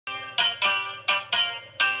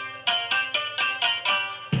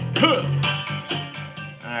Alright,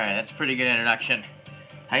 that's a pretty good introduction.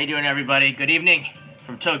 How you doing, everybody? Good evening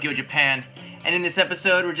from Tokyo, Japan. And in this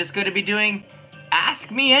episode, we're just going to be doing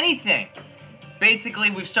Ask Me Anything.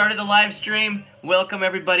 Basically, we've started the live stream. Welcome,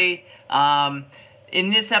 everybody.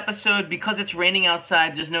 In this episode, because it's raining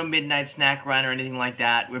outside, there's no midnight snack run or anything like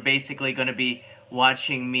that. We're basically going to be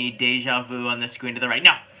watching me deja vu on the screen to the right.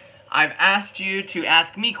 Now, I've asked you to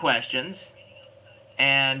ask me questions,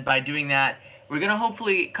 and by doing that, we're going to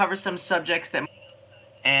hopefully cover some subjects that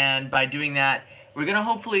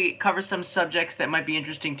might be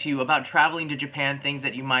interesting to you about traveling to Japan, things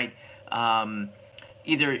that you might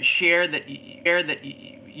either share that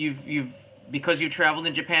you've because you've traveled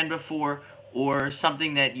in Japan before, or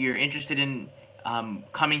something that you're interested in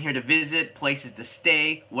coming here to visit, places to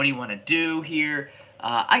stay, what do you want to do here.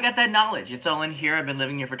 I got that knowledge. It's all in here. I've been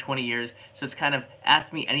living here for 20 years, so it's kind of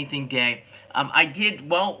Ask Me Anything Day.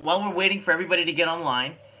 While we're waiting for everybody to get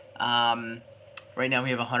online, right now we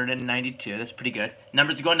have 192. That's pretty good.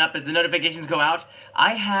 Numbers are going up as the notifications go out.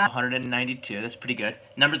 I have 192. That's pretty good.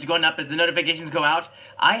 Numbers are going up as the notifications go out.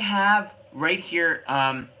 I have right here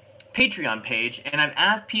Patreon page, and I've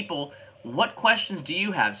asked people, what questions do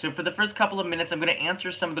you have? So for the first couple of minutes, I'm going to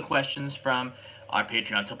answer some of the questions from our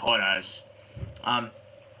Patreon supporters.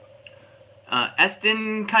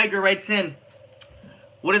 Eston Kiger writes in,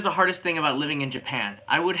 what is the hardest thing about living in Japan?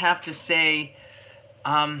 I would have to say,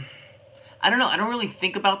 I don't know. I don't really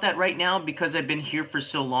think about that right now because I've been here for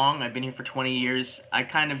so long. I've been here for 20 years. I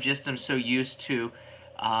kind of just am so used to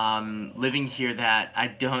living here that I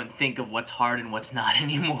don't think of what's hard and what's not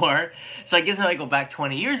anymore. So I guess if I go back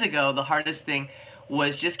 20 years ago, the hardest thing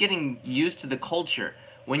was just getting used to the culture.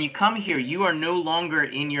 When you come here, you are no longer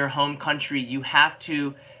in your home country. You have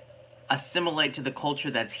to assimilate to the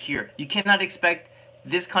culture that's here. You cannot expect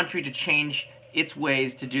this country to change its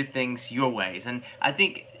ways to do things your ways. And I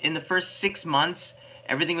think in the first 6 months,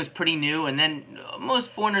 everything was pretty new, and then most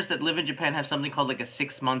foreigners that live in Japan have something called like a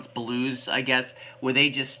 6 months blues, I guess, where they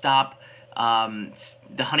just stop,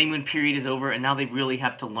 the honeymoon period is over, and now they really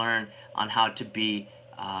have to learn on how to be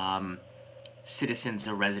citizens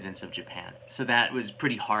or residents of Japan. So that was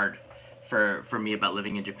pretty hard for me about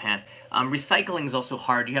living in Japan. Recycling is also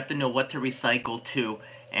hard. You have to know what to recycle to,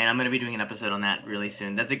 and I'm going to be doing an episode on that really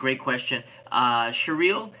soon. That's a great question.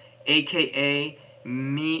 Sharil, a.k.a.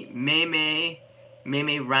 Meme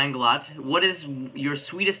Ranglot, what is your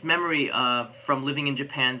sweetest memory from living in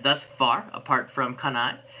Japan thus far, apart from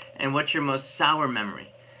Kanai? And what's your most sour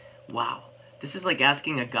memory? Wow. This is like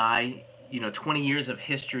asking a guy, 20 years of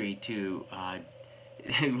history to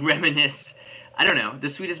reminisce. I don't know. The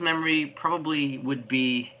sweetest memory probably would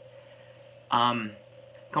be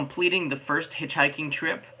completing the first hitchhiking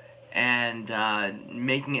trip and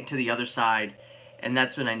making it to the other side. And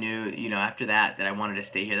that's when I knew, after that I wanted to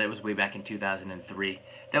stay here. That was way back in 2003.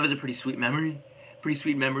 That was a pretty sweet memory.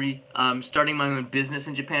 Starting my own business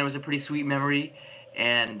in Japan was a pretty sweet memory.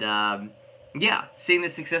 And, yeah, seeing the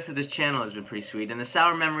success of this channel has been pretty sweet. And the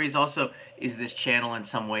sour memories also is this channel in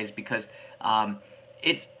some ways because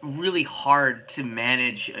it's really hard to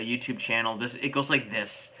manage a YouTube channel. It goes like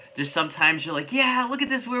this. There's sometimes you're like, yeah, look at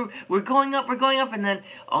this, we're going up, and then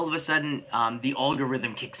all of a sudden the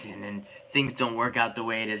algorithm kicks in and things don't work out the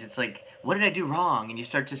way it is. It's like, what did I do wrong? And you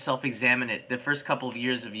start to self-examine it. The first couple of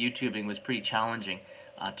years of YouTubing was pretty challenging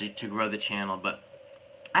to grow the channel, but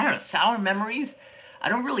I don't know, sour memories? I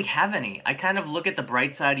don't really have any. I kind of look at the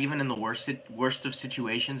bright side even in the worst of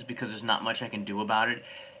situations because there's not much I can do about it.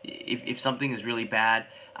 If something is really bad,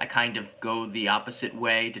 I kind of go the opposite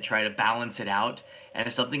way to try to balance it out. And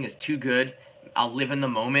if something is too good, I'll live in the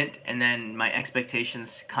moment, and then my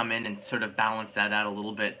expectations come in and sort of balance that out a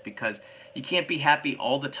little bit because you can't be happy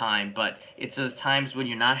all the time, but it's those times when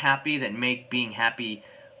you're not happy that make being happy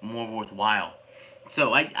more worthwhile.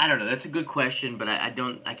 So I don't know. That's a good question, but I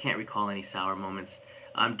can't recall any sour moments.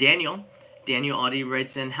 Daniel Audi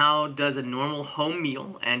writes in, how does a normal home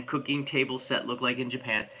meal and cooking table set look like in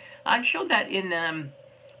Japan? I've showed that in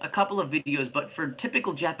a couple of videos, but for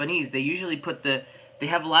typical Japanese, they usually they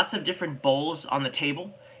have lots of different bowls on the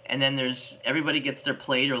table, and then everybody gets their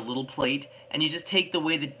plate or a little plate, and you just take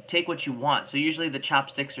what you want. So usually the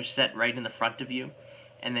chopsticks are set right in the front of you,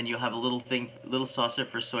 and then you'll have a little saucer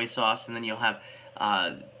for soy sauce, and then you'll have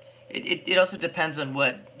it also depends on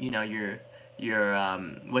what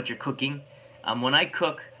what you're cooking. When I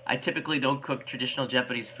cook, I typically don't cook traditional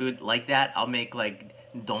Japanese food like that. I'll make like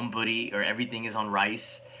donburi, or everything is on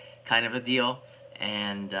rice kind of a deal.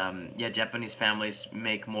 And yeah, Japanese families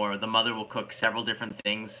make more. The mother will cook several different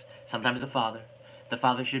things. Sometimes the father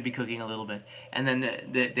should be cooking a little bit. And then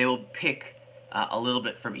they will pick a little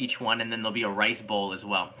bit from each one, and then there'll be a rice bowl as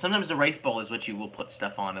well. Sometimes the rice bowl is what you will put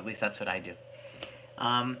stuff on. At least that's what I do.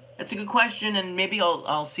 That's a good question, and maybe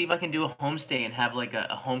I'll see if I can do a homestay and have like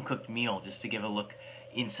a home cooked meal just to give a look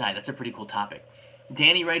inside. That's a pretty cool topic.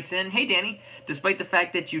 Danny writes in, "Hey Danny, despite the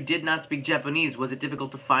fact that you did not speak Japanese, was it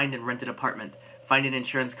difficult to find and rent an apartment? Find an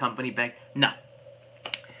insurance company back?" No.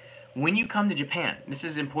 When you come to Japan, this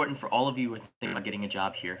is important for all of you who are thinking about getting a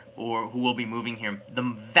job here or who will be moving here. The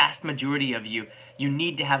vast majority of you, you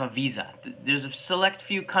need to have a visa. There's a select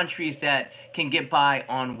few countries that can get by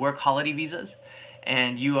on work holiday visas,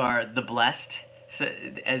 and you are the blessed, so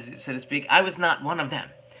to speak. I was not one of them.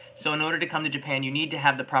 So in order to come to Japan, you need to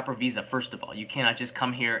have the proper visa, first of all. You cannot just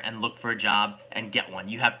come here and look for a job and get one.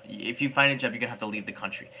 If you find a job, you're going to have to leave the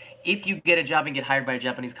country. If you get a job and get hired by a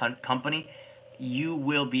Japanese company, you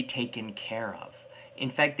will be taken care of. In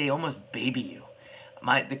fact, they almost baby you.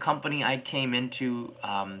 The company I came into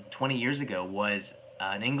 20 years ago was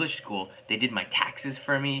an English school. They did my taxes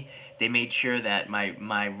for me. They made sure that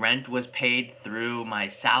my rent was paid through my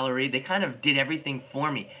salary. They kind of did everything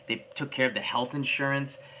for me. They took care of the health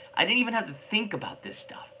insurance. I didn't even have to think about this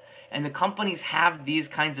stuff. And the companies have these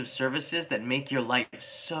kinds of services that make your life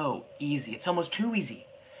so easy. It's almost too easy.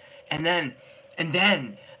 And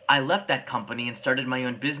then I left that company and started my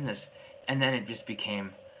own business, and then it just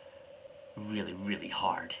became really, really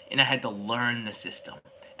hard. And I had to learn the system.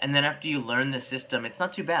 And then after you learn the system, it's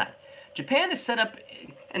not too bad. Japan is set up,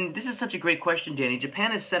 and this is such a great question, Danny.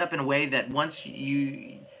 Japan is set up in a way that once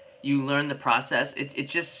you learn the process,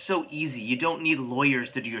 it's just so easy. You don't need lawyers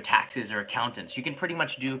to do your taxes or accountants. You can pretty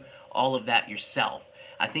much do all of that yourself.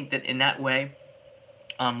 I think that in that way,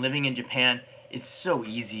 living in Japan is so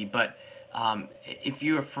easy, but if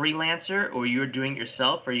you're a freelancer or you're doing it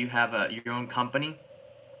yourself or you have your own company,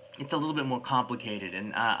 it's a little bit more complicated.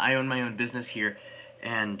 And I own my own business here,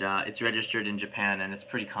 and it's registered in Japan, and it's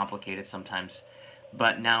pretty complicated sometimes.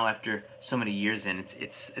 But now, after so many years in,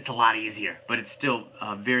 it's a lot easier. But it's still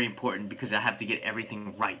very important because I have to get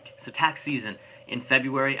everything right. So tax season in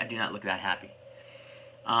February, I do not look that happy.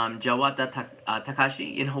 Jawata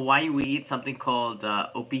Takashi, in Hawaii we eat something called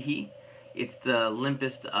opihi. It's the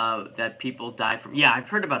limpest that people die from. Yeah, I've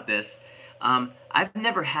heard about this. I've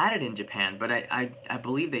never had it in Japan, but I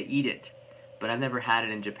believe they eat it. But I've never had it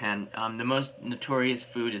in Japan. The most notorious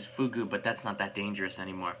food is fugu, but that's not that dangerous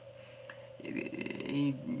anymore.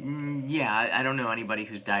 Yeah, I don't know anybody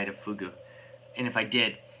who's died of fugu. And if I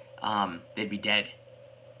did, they'd be dead.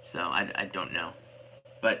 So I don't know.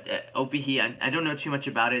 But opihi, I don't know too much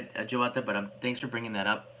about it, Joata, but thanks for bringing that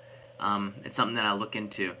up. It's something that I'll look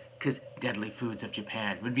into. Because deadly foods of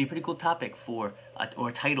Japan would be a pretty cool topic or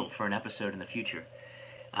a title for an episode in the future.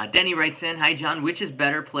 Denny writes in, "Hi John, which is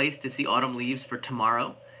better place to see autumn leaves for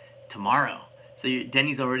tomorrow?" Tomorrow. So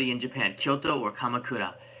Denny's already in Japan. Kyoto or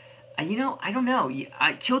Kamakura? I don't know.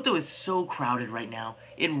 Kyoto is so crowded right now.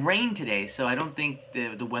 It rained today, so I don't think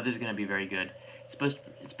the weather's going to be very good. It's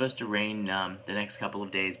supposed to rain the next couple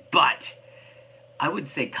of days. But I would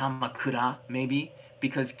say Kamakura, maybe,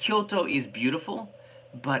 because Kyoto is beautiful,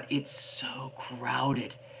 but it's so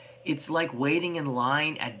crowded. It's like waiting in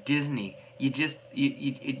line at Disney.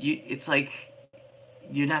 It's like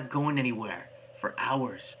you're not going anywhere for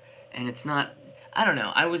hours, and it's not. I don't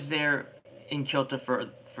know. I was there in Kyoto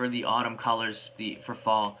for the autumn colors, for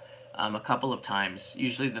fall, a couple of times.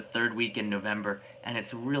 Usually the third week in November, and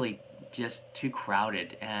it's really just too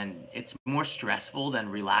crowded, and it's more stressful than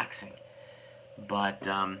relaxing. But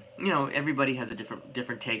everybody has a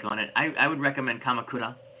different take on it. I would recommend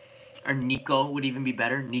Kamakura, or Nikko would even be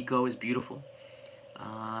better. Nikko is beautiful.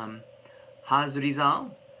 Haz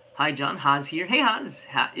Rizal, hi John. Haz here. Hey Haz,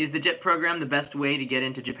 is the JET program the best way to get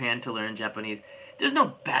into Japan to learn Japanese? There's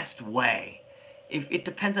no best way. It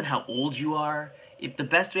depends on how old you are. If the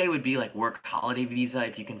best way would be like work holiday visa,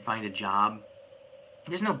 if you can find a job.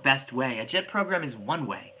 There's no best way. A JET program is one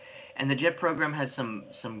way. And the JET program has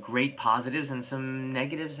some great positives and some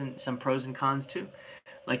negatives and some pros and cons too.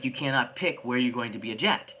 Like you cannot pick where you're going to be a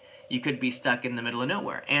JET. You could be stuck in the middle of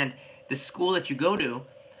nowhere. And the school that you go to,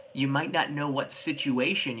 you might not know what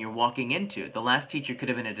situation you're walking into. The last teacher could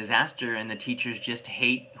have been a disaster, and the teachers just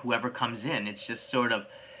hate whoever comes in. It's just sort of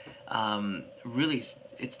really,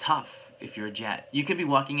 it's tough if you're a JET. You could be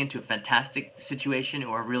walking into a fantastic situation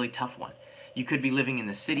or a really tough one. You could be living in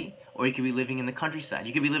the city, or you could be living in the countryside.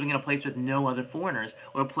 You could be living in a place with no other foreigners,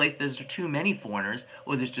 or a place there's too many foreigners,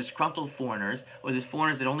 or there's disgruntled foreigners, or there's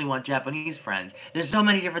foreigners that only want Japanese friends. There's so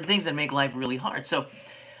many different things that make life really hard. So,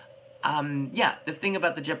 yeah, the thing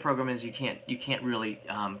about the JET program is you can't really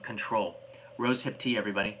control. Rose hip tea,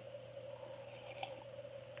 everybody.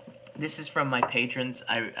 This is from my patrons.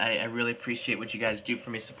 I really appreciate what you guys do for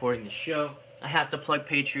me supporting the show. I have to plug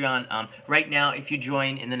Patreon. Right now, if you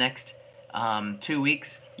join in the next 2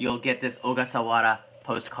 weeks, you'll get this Ogasawara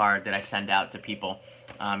postcard that I send out to people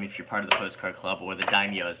if you're part of the postcard club or the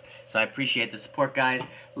daimyos. So I appreciate the support, guys.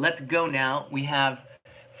 Let's go now. We have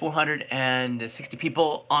 460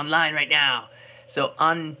 people online right now. So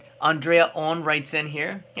Andrea On writes in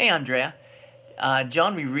here. Hey, Andrea.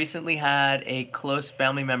 John, we recently had a close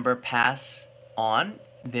family member pass on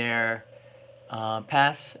their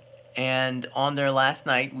and on their last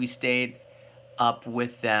night, we stayed up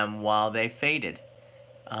with them while they faded.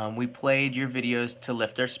 We played your videos to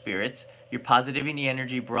lift our spirits. Your positivity and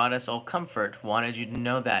energy brought us all comfort. Wanted you to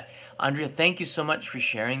know that. Andrea, thank you so much for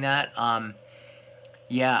sharing that.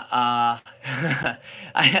 Yeah,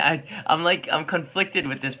 I'm conflicted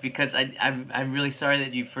with this because I'm really sorry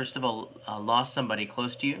that you first of all lost somebody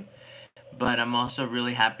close to you, but I'm also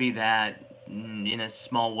really happy that in a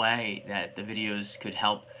small way that the videos could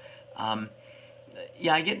help. Um,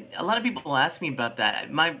 yeah, I get a lot of people ask me about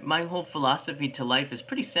that. My whole philosophy to life is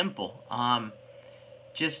pretty simple.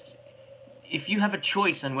 Just if you have a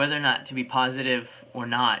choice on whether or not to be positive or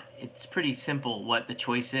not, it's pretty simple what the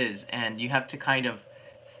choice is, and you have to kind of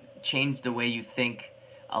change the way you think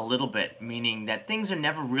a little bit, meaning that things are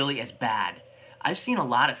never really as bad. I've seen a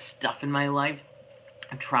lot of stuff in my life.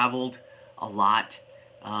 I've traveled a lot.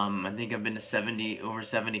 I think I've been to over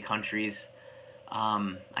 70 countries.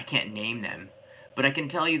 I can't name them. But I can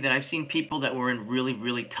tell you that I've seen people that were in really,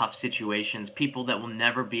 really tough situations, people that will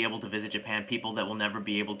never be able to visit Japan, people that will never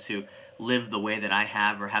be able to live the way that I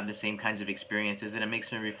have or have the same kinds of experiences, and it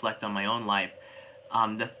makes me reflect on my own life.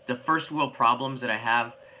 The first world problems that I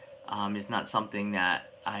have is not something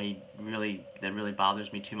that that really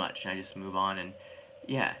bothers me too much. I just move on, and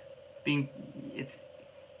yeah, I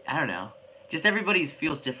don't know, just everybody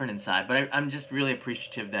feels different inside. But I'm just really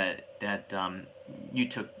appreciative that you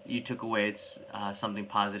took away something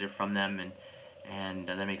positive from them, and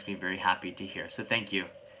that makes me very happy to hear. So thank you,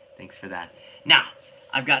 thanks for that. Now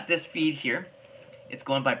I've got this feed here. It's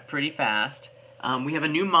going by pretty fast. We have a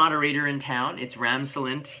new moderator in town. It's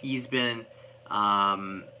Ramsalint.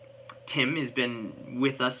 Tim has been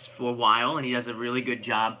with us for a while, and he does a really good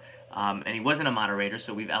job. And he wasn't a moderator,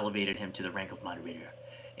 so we've elevated him to the rank of moderator.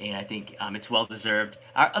 And I think it's well deserved.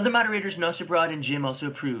 Our other moderators, Nos Abroad and Jim, also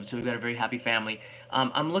approved, so we've got a very happy family.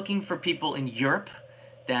 I'm looking for people in Europe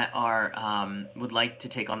that would like to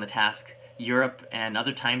take on the task. Europe and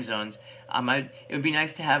other time zones. It would be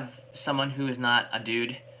nice to have someone who is not a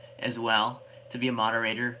dude as well to be a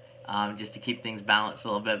moderator. Just to keep things balanced a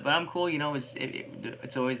little bit. But I'm cool,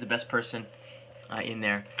 it's always the best person in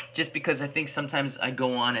there. Just because I think sometimes I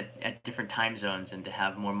go on at different time zones, and to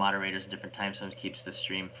have more moderators in different time zones keeps the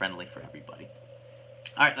stream friendly for everybody.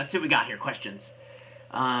 Alright, let's see what we got here. Questions.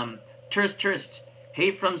 Tourist.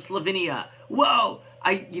 Hey, from Slovenia. Whoa!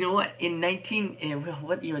 You know what?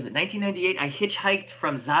 What year was it? 1998, I hitchhiked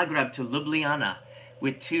from Zagreb to Ljubljana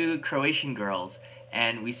with 2 Croatian girls.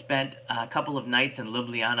 And we spent a couple of nights in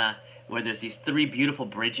Ljubljana where there's these 3 beautiful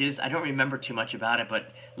bridges. I don't remember too much about it,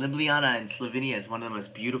 but Ljubljana in Slovenia is one of the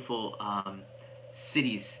most beautiful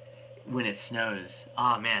cities when it snows.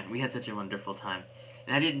 Oh man, we had such a wonderful time.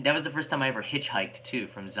 And that was the first time I ever hitchhiked too,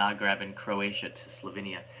 from Zagreb in Croatia to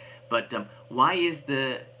Slovenia. But why is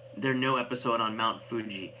there no episode on Mount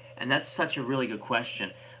Fuji? And that's such a really good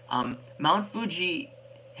question. Mount Fuji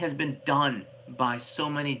has been done by so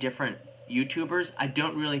many different YouTubers. I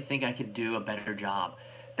don't really think I could do a better job.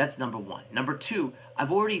 That's number 1. Number 2, I've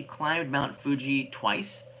already climbed Mount Fuji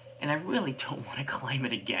twice, and I really don't want to climb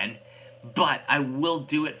it again. But I will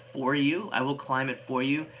do it for you. I will climb it for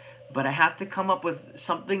you. But I have to come up with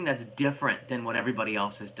something that's different than what everybody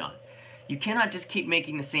else has done. You cannot just keep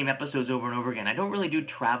making the same episodes over and over again. I don't really do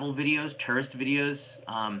travel videos, tourist videos.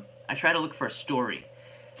 I try to look for a story.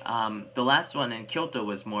 The last one in Kyoto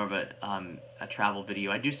was more of a travel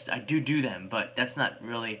video. I do them, but that's not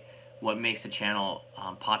really what makes the channel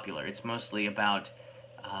popular. It's mostly about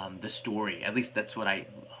the story. At least that's what I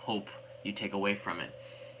hope you take away from it.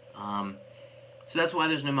 So that's why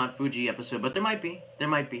there's no Mount Fuji episode, but there might be.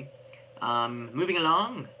 Moving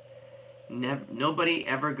along. Nobody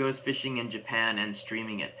ever goes fishing in Japan and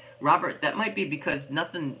streaming it. Robert, that might be because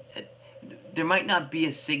there might not be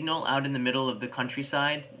a signal out in the middle of the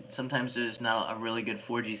countryside. Sometimes there's not a really good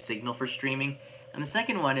 4G signal for streaming. And the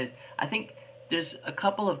second one is, I think there's a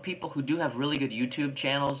couple of people who do have really good YouTube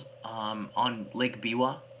channels on Lake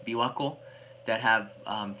Biwako, that have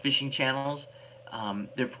fishing channels.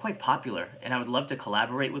 They're quite popular, and I would love to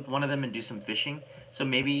collaborate with one of them and do some fishing. So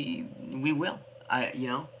maybe we will.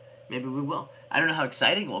 Maybe we will. I don't know how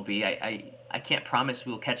exciting it will be. I can't promise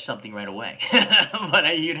we'll catch something right away,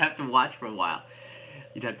 but you'd have to watch for a while.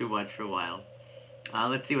 You'd have to watch for a while.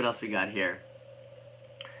 Let's see what else we got here.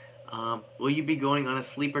 Will you be going on a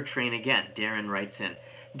sleeper train again? Darren writes in.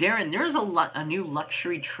 Darren, there's a new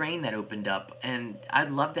luxury train that opened up, and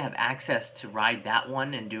I'd love to have access to ride that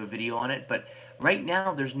one and do a video on it, but right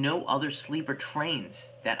now there's no other sleeper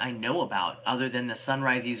trains that I know about other than the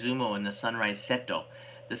Sunrise Izumo and the Sunrise Seto.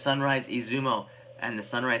 The Sunrise Izumo and the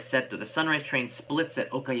Sunrise Seto. The Sunrise train splits at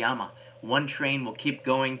Okayama. One train will keep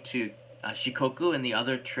going to Shikoku, and the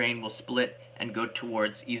other train will split and go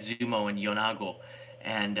towards Izumo and Yonago.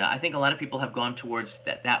 And I think a lot of people have gone towards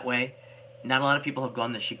that way. Not a lot of people have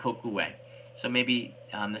gone the Shikoku way. So maybe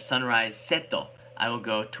the Sunrise Seto, I will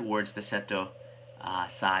go towards the Seto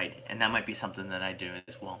side. And that might be something that I do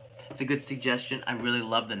as well. It's a good suggestion. I really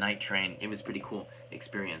love the night train. It was a pretty cool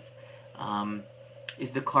experience.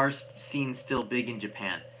 Is the car scene still big in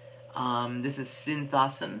Japan? This is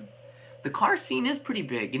Sinthasan. The car scene is pretty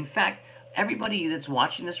big. In fact, everybody that's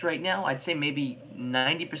watching this right now, I'd say maybe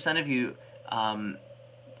 90% of you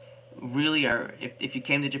really are, if you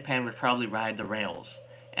came to Japan, would probably ride the rails.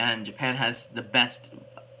 And Japan has the best,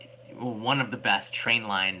 one of the best train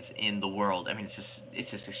lines in the world. I mean, it's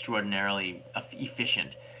just extraordinarily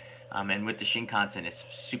efficient. And with the Shinkansen,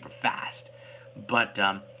 it's super fast. But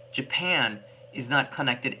Japan is not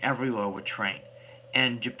connected everywhere with train.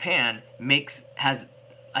 And Japan has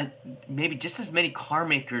maybe just as many car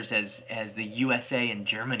makers as the USA and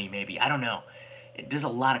Germany, maybe. I don't know. There's a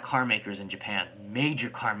lot of car makers in Japan, major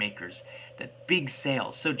car makers, that big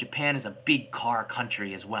sales. So Japan is a big car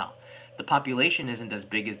country as well. The population isn't as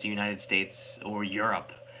big as the United States or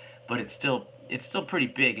Europe, but it's still pretty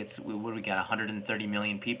big. What do we got? 130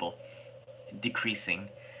 million people, decreasing,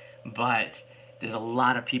 but there's a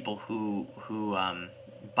lot of people who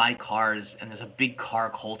buy cars, and there's a big car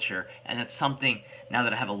culture, and that's something, now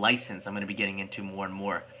that I have a license, I'm going to be getting into more and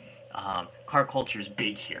more. Car culture is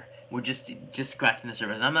big here. We're just scratching the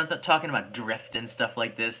surface. I'm not talking about drift and stuff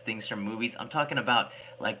like this, things from movies. I'm talking about,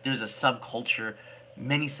 like, there's a subculture,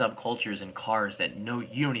 many subcultures in cars that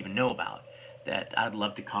you don't even know about, that I'd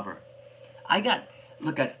love to cover.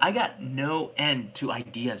 Look guys, I got no end to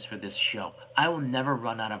ideas for this show. I will never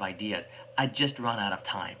run out of ideas. I just run out of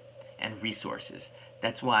time and resources.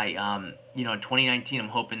 That's why, in 2019, I'm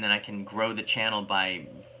hoping that I can grow the channel by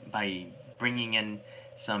bringing in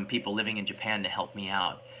some people living in Japan to help me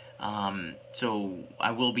out. So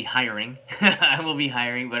I will be hiring. I will be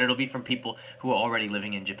hiring, but it'll be from people who are already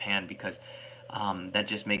living in Japan, because that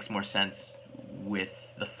just makes more sense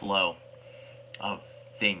with the flow of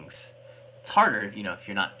things. It's harder, if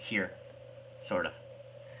you're not here, sort of.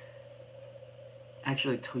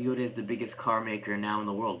 Actually, Toyota is the biggest car maker now in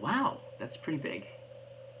the world. Wow, that's pretty big,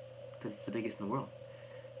 because it's the biggest in the world.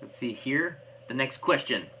 Let's see here. The next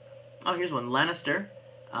question. Oh, here's one. Lannister.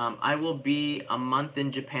 I will be a month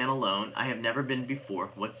in Japan alone. I have never been before.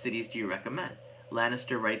 What cities do you recommend?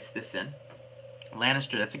 Lannister writes this in.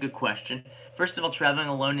 Lannister, that's a good question. First of all, traveling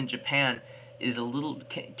alone in Japan is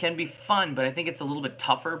can be fun, but I think it's a little bit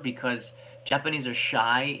tougher because Japanese are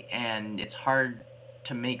shy and it's hard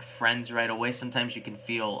to make friends right away. Sometimes you can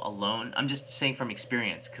feel alone. I'm just saying from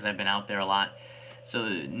experience because I've been out there a lot. So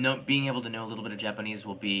being able to know a little bit of Japanese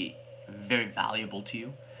will be very valuable to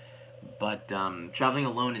you. But traveling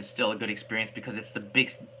alone is still a good experience because it's the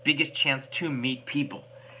biggest chance to meet people.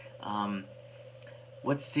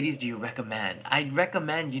 What cities do you recommend? I'd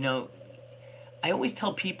recommend, I always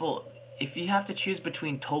tell people, if you have to choose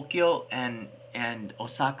between Tokyo and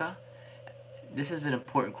Osaka, this is an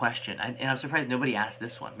important question. And I'm surprised nobody asked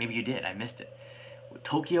this one. Maybe you did. I missed it.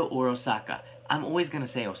 Tokyo or Osaka? I'm always going to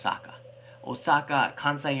say Osaka. Osaka,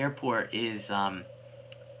 Kansai Airport is...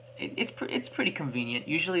 It's pretty convenient.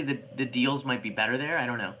 Usually the deals might be better there. I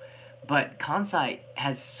don't know. But Kansai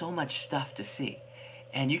has so much stuff to see.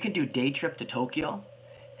 And you can do day trip to Tokyo,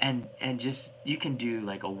 and just, you can do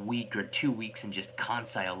like a week or 2 weeks in just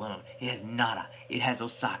Kansai alone. It has Nara. It has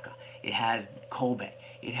Osaka. It has Kobe.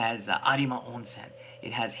 It has Arima Onsen.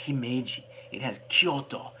 It has Himeji. It has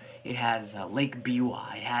Kyoto. It has Lake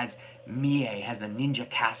Biwa. It has Mie. It has the Ninja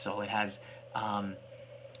Castle. It has...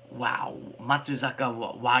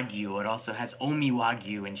 Matsuzaka Wagyu. It also has Omi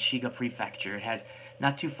Wagyu in Shiga Prefecture. It has,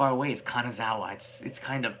 not too far away, is Kanazawa. It's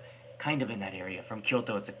kind of in that area. From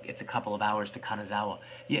Kyoto, it's a couple of hours to Kanazawa.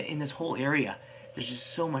 Yeah, in this whole area, there's just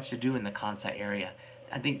so much to do in the Kansai area.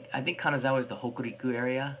 I think Kanazawa is the Hokuriku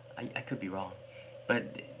area. I could be wrong,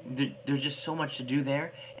 but there's just so much to do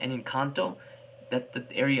there. And in Kanto, that the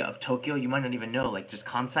area of Tokyo, you might not even know. Like, there's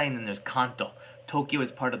Kansai and then there's Kanto. Tokyo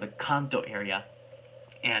is part of the Kanto area.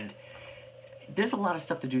 And there's a lot of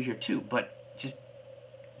stuff to do here too, but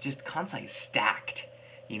just Kansai is stacked,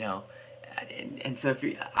 you know. And so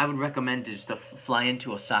I would recommend just to fly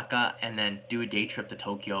into Osaka and then do a day trip to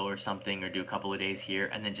Tokyo or something, or do a couple of days here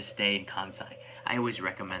and then just stay in Kansai. I always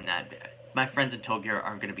recommend that. My friends in Tokyo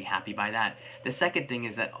are going to be happy by that. The second thing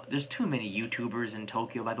is that there's too many YouTubers in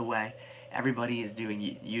Tokyo, by the way. Everybody is doing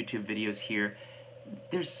YouTube videos here.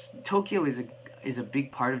 Tokyo is a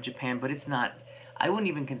big part of Japan, but it's not. I wouldn't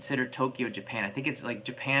even consider Tokyo Japan. I think it's like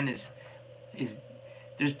Japan is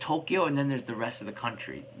there's Tokyo and then there's the rest of the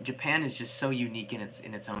country. Japan is just so unique in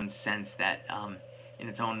its own sense that in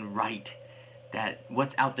its own right, that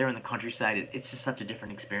what's out there in the countryside it's just such a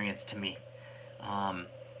different experience to me.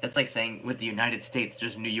 That's like saying with the United States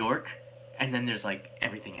there's New York and then there's like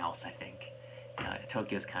everything else. I think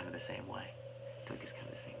Tokyo's kind of the same way.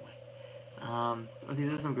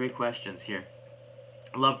 These are some great questions here.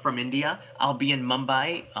 Love from India. I'll be in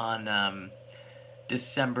Mumbai on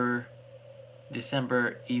December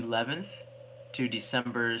 11th to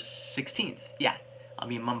December 16th. Yeah, I'll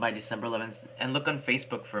be in Mumbai December 11th. And look on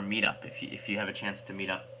Facebook for a meetup if you have a chance to meet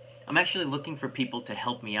up. I'm actually looking for people to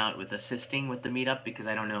help me out with assisting with the meetup because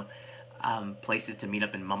I don't know places to meet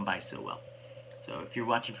up in Mumbai so well. So if you're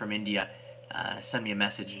watching from India, send me a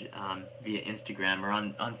message via Instagram or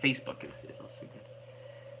on Facebook is also good.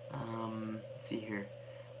 Let's see here.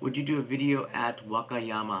 Would you do a video at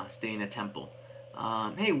Wakayama, stay in a temple?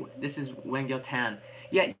 Hey, this is Wangyo Tan.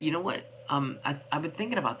 Yeah, you know what? I've been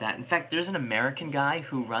thinking about that. In fact, there's an American guy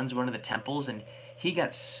who runs one of the temples, and he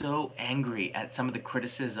got so angry at some of the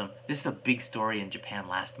criticism. This is a big story in Japan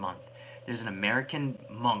last month. There's an American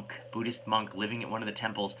monk, Buddhist monk, living at one of the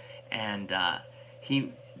temples, and I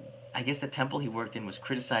guess the temple he worked in was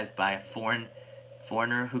criticized by a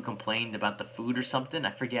foreigner who complained about the food or something.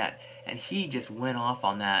 I forget. And he just went off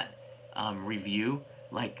on that review,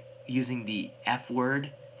 like using the F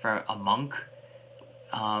word for a monk.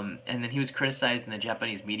 And then he was criticized in the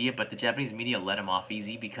Japanese media, but the Japanese media let him off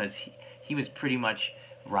easy because he was pretty much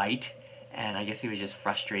right. And I guess he was just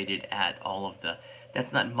frustrated at all of the...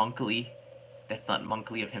 That's not monkly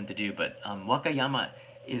of him to do, but Wakayama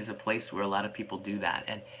is a place where a lot of people do that.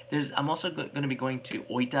 And I'm also going to be going to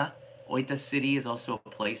Oita. Oita City is also a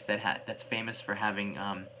place that's famous for having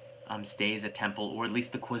stays at temple, or at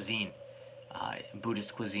least the cuisine.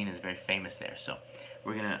 Buddhist cuisine is very famous there. So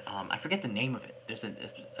we're gonna I forget the name of it. There's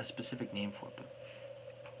a specific name for it.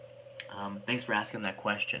 But thanks for asking that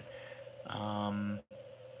question.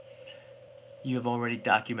 You have already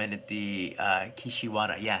documented the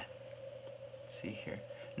Kishiwara. Yeah. Let's see here.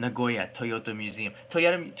 Nagoya Toyota Museum.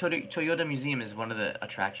 Toyota Museum is one of the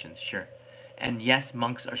attractions, sure. And yes,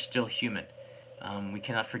 monks are still human. We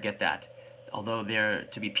cannot forget that. Although they're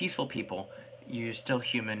to be peaceful people, you're still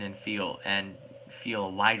human and feel a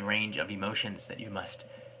wide range of emotions that you must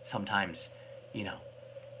sometimes,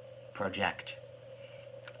 project.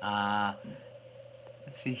 Let's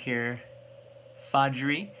see here.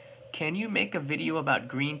 Fajri, can you make a video about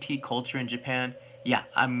green tea culture in Japan? Yeah,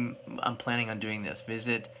 I'm planning on doing this.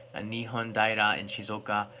 Visit a Nihon Daira in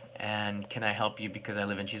Shizuoka, and can I help you because I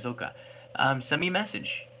live in Shizuoka? Send me a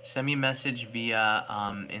message. Send me a message via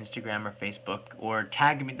Instagram or Facebook, or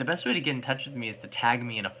tag me. The best way to get in touch with me is to tag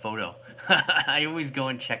me in a photo. I always go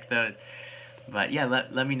and check those. But yeah,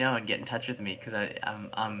 let me know and get in touch with me because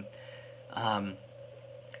I'm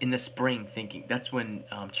in the spring thinking that's when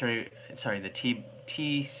the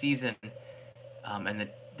tea season and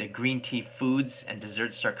the green tea foods and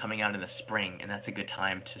desserts start coming out in the spring, and that's a good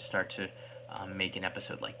time to start to make an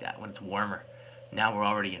episode like that when it's warmer. Now we're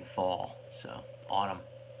already in fall, so autumn.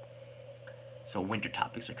 So winter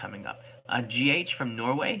topics are coming up. GH from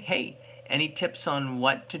Norway. Hey, any tips on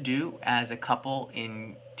what to do as a couple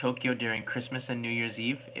in Tokyo during Christmas and New Year's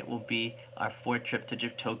Eve? It will be our fourth trip to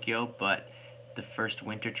Tokyo, but the first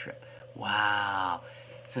winter trip. Wow.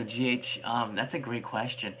 So GH, that's a great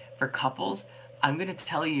question. For couples, I'm going to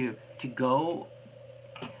tell you to go...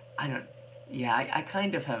 I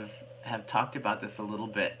kind of have talked about this a little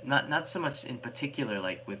bit. Not so much in particular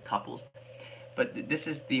like with couples. But this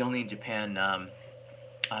is the Only in Japan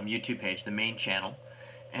YouTube page, the main channel.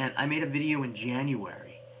 And I made a video in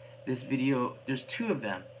January. This video, there's two of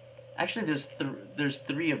them. Actually, there's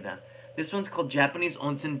three of them. This one's called Japanese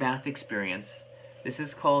Onsen Bath Experience. This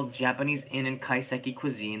is called Japanese Inn and Kaiseki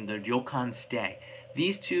Cuisine, the Ryokan Stay.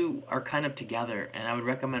 These two are kind of together, and I would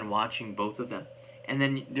recommend watching both of them. And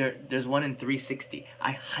then there's one in 360.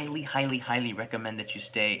 I highly, highly, highly recommend that you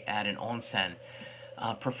stay at an onsen.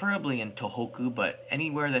 Preferably in Tohoku, but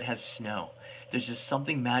anywhere that has snow. There's just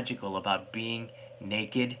something magical about being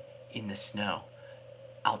naked in the snow,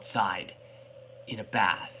 outside, in a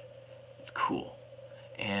bath. It's cool.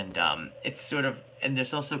 And it's sort of, and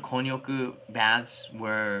there's also konyoku baths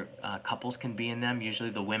where couples can be in them.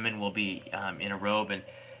 Usually the women will be in a robe, and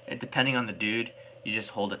depending on the dude, you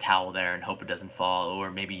just hold a towel there and hope it doesn't fall,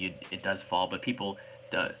 or maybe it does fall. But people,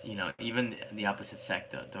 even the opposite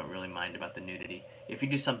sex don't really mind about the nudity. If you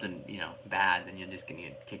do something bad, then you're just gonna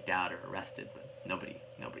get kicked out or arrested. But nobody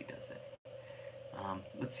does that.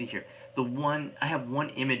 Let's see here. I have one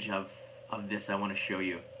image of this I want to show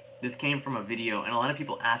you. This came from a video, and a lot of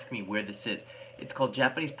people ask me where this is. It's called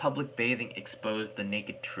Japanese Public Bathing Exposed the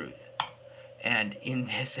Naked Truth. And in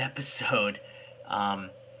this episode,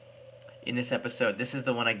 this is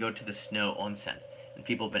the one I go to the snow onsen. And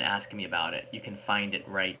people have been asking me about it. You can find it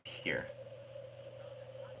right here.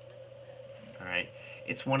 Alright.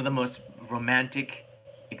 It's one of the most romantic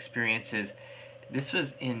experiences. This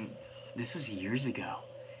was years ago.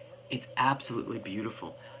 It's absolutely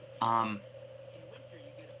beautiful.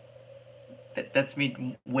 That's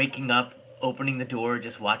me waking up, opening the door,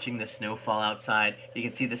 just watching the snow fall outside. You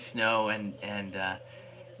can see the snow, and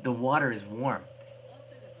the water is warm.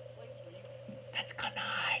 That's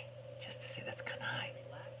kanai. Just to say, that's kanai.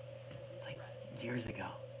 It's like years ago.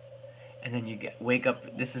 And then you wake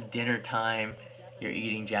up. This is dinner time. You're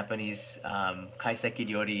eating Japanese kaiseki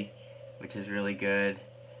ryori, which is really good.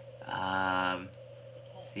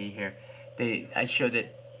 See here. I showed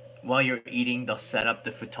that while you're eating, they'll set up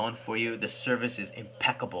the futon for you. The service is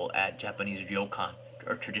impeccable at Japanese Ryokan,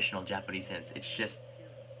 or traditional Japanese inns.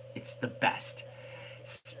 It's the best.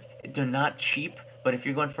 They're not cheap, but if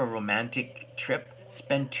you're going for a romantic trip,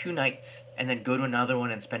 spend 2 nights and then go to another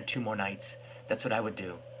one and spend 2 more nights. That's what I would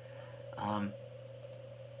do.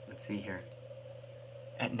 Let's see here.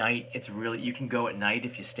 At night, you can go at night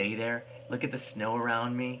if you stay there. Look at the snow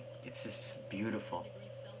around me. It's just beautiful.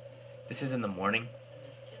 This is in the morning.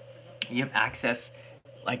 You have access,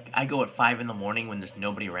 like I go at 5 in the morning when there's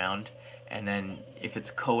nobody around, and then if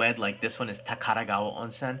it's co-ed, like this one is Takaragawa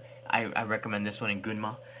Onsen, I recommend this one in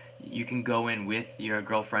Gunma. You can go in with your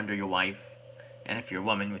girlfriend or your wife, and if you're a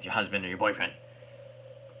woman, with your husband or your boyfriend,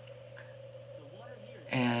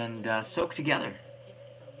 and soak together.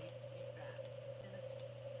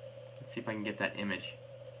 Let's see if I can get that image.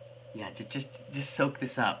 Yeah, just soak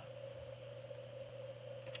this up.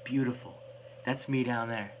 It's beautiful. That's me down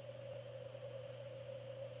there.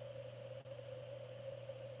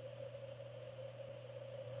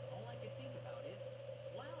 All I could think about is,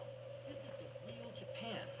 wow, this is the real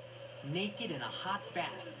Japan. Naked in a hot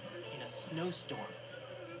bath in a snowstorm.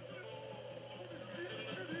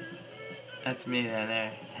 That's me down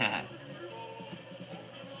there.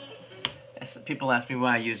 People ask me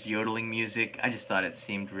why I used yodeling music. I just thought it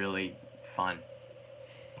seemed really fun.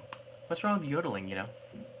 What's wrong with yodeling,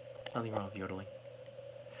 Nothing wrong with yodeling.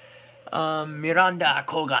 Miranda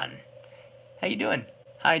Kogan. How you doing?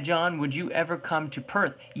 Hi, John. Would you ever come to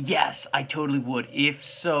Perth? Yes, I totally would. If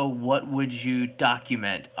so, what would you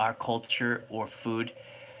document? Our culture or food?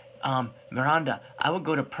 Miranda, I would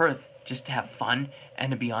go to Perth just to have fun.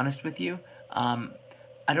 And to be honest with you, I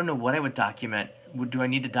don't know what I would document. Do I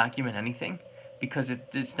need to document anything? Because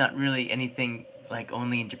it's not really anything like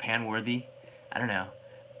only in Japan worthy. I don't know.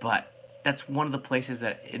 But that's one of the places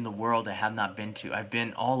that in the world I have not been to. I've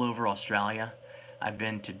been all over Australia. I've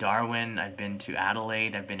been to Darwin. I've been to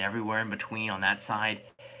Adelaide. I've been everywhere in between on that side.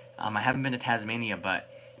 I haven't been to Tasmania, but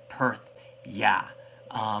Perth, yeah.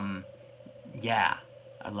 Yeah,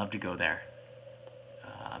 I'd love to go there.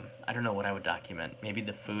 I don't know what I would document. Maybe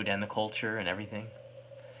the food and the culture and everything.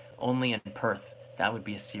 Only in Perth. That would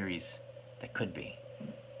be a series. That could be.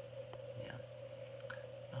 Yeah.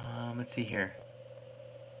 Let's see here.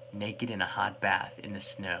 Naked in a hot bath in the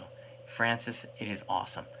snow. Francis, it is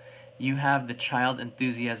awesome. You have the child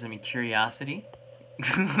enthusiasm and curiosity,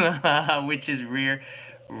 which is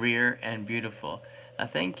rare and beautiful.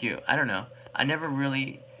 Thank you. I don't know. I never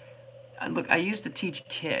really... Look, I used to teach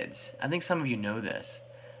kids. I think some of you know this.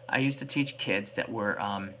 I used to teach kids that were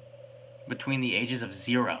between the ages of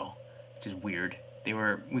 0, which is weird.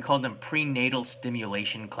 We called them prenatal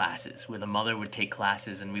stimulation classes, where the mother would take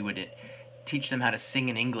classes and we would teach them how to sing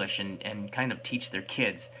in English and kind of teach their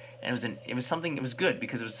kids. And it was good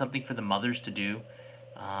because it was something for the mothers to do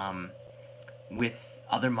with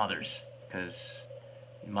other mothers, because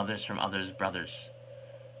mothers from others, brothers.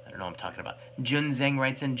 I don't know what I'm talking about. Jun Zeng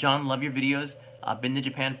writes in, John, love your videos. I've been to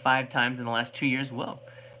Japan 5 times in the last 2 years. Whoa.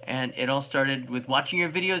 And it all started with watching your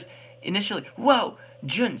videos initially. Whoa,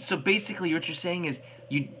 Jun. So basically what you're saying is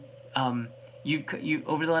you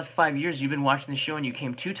over the last 5 years, you've been watching the show and you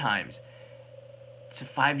came 2 times. So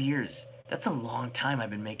 5 years. That's a long time I've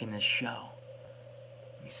been making this show.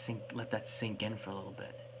 Let that sink in for a little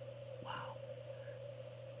bit. Wow.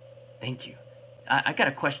 Thank you. I got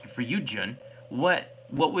a question for you, Jun. What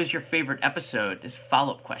was your favorite episode? This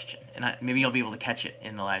follow-up question, and maybe I'll be able to catch it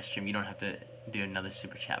in the live stream. You don't have to do another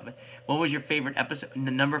super chat. But what was your favorite episode?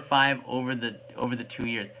 The number 5 over the 2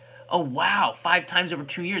 years. Oh wow, 5 times over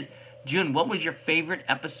 2 years. Jun, what was your favorite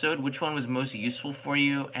episode? Which one was most useful for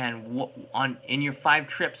you? And in your 5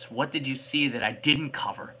 trips, what did you see that I didn't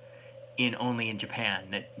cover in Only in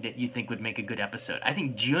Japan that you think would make a good episode? I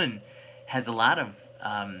think Jun has a lot of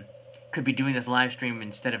could be doing this live stream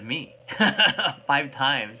instead of me. 5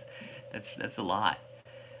 times. That's a lot.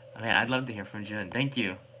 I mean, I'd love to hear from Jun. Thank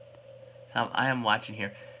you. I am watching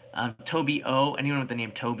here. Toby O. Anyone with the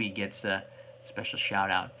name Toby gets a special shout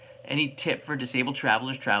out. Any tip for disabled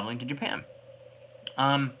travelers traveling to Japan?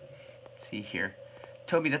 Let's see here.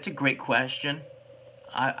 Toby, that's a great question.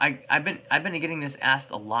 I've been getting this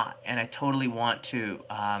asked a lot, and I totally want to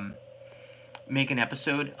make an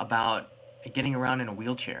episode about getting around in a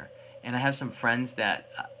wheelchair. And I have some friends that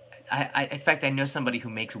in fact, I know somebody who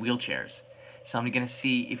makes wheelchairs. So I'm going to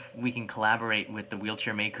see if we can collaborate with the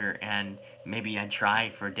wheelchair maker, and maybe I'd try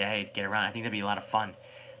for a day to get around. I think that'd be a lot of fun.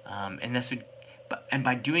 And this would, and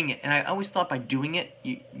by doing it, and I always thought by doing it,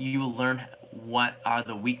 you will learn what are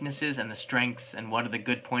the weaknesses and the strengths, and what are the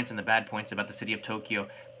good points and the bad points about the city of Tokyo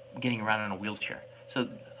getting around in a wheelchair. So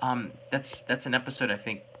that's an episode I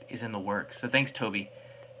think is in the works. So thanks, Toby,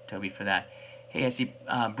 for that. Hey, I see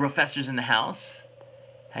Professor's in the house.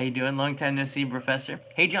 How you doing? Long time no see, Professor.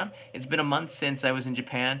 Hey, John. It's been a month since I was in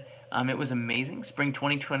Japan. It was amazing. Spring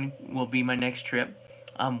 2020 will be my next trip.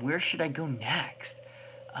 Where should I go next?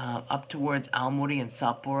 Up towards Aomori and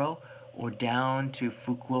Sapporo, or down to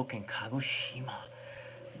Fukuoka and Kagoshima?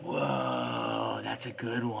 Whoa, that's a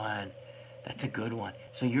good one. That's a good one.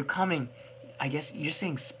 So you're coming, I guess you're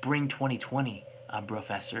saying spring 2020,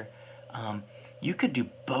 Professor. You could do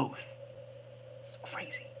both.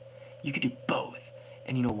 Crazy. You could do both.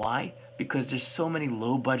 And you know why? Because there's so many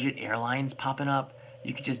low-budget airlines popping up.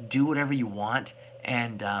 You could just do whatever you want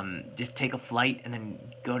and just take a flight and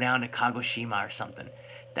then go down to Kagoshima or something.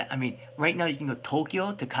 I mean, right now you can go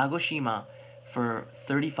Tokyo to Kagoshima for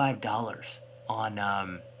 $35 on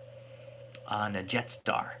a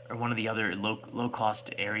Jetstar or one of the other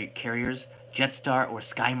low-cost area carriers, Jetstar or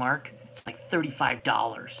Skymark. It's like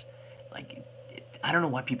 $35. Like, I don't know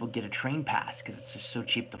why people get a train pass, because it's just so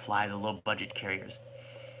cheap to fly the low-budget carriers.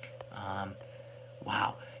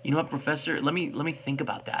 Wow. You know what, Professor? Let me think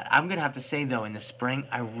about that. I'm gonna have to say though, in the spring,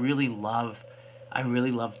 I really love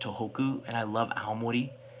Tohoku, and I love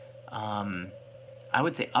Aomori. I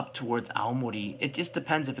would say up towards Aomori. It just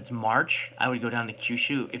depends. If it's March, I would go down to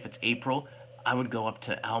Kyushu. If it's April, I would go up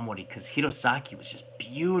to Aomori, because Hirosaki was just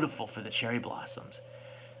beautiful for the cherry blossoms.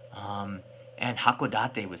 And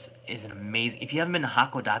Hakodate is an amazing. If you haven't been to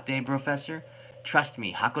Hakodate, Professor, trust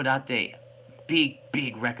me, Hakodate,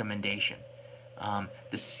 big recommendation.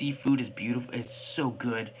 The seafood is beautiful. It's so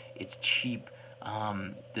good. It's cheap.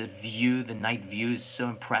 The night view is so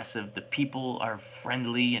impressive. The people are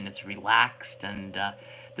friendly and it's relaxed, and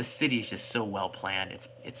the city is just so well planned.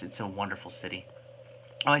 It's a wonderful city.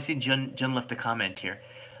 Oh, I see Jun left a comment here.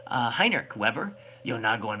 Heinrich Weber,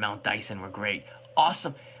 Yonago and Mount Dyson were great.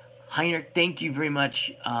 Awesome. Heinrich, thank you very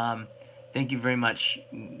much. Thank you very much.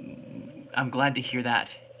 I'm glad to hear that.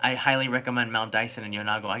 I highly recommend Mount Dyson and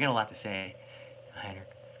Yonago. I got a lot to say, Heinrich.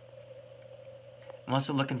 I'm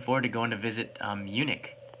also looking forward to going to visit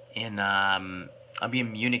Munich. I'll be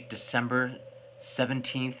in Munich December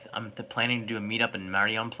 17th. I'm planning to do a meetup in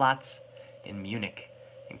Marienplatz in Munich,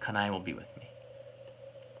 and Kanai will be with me.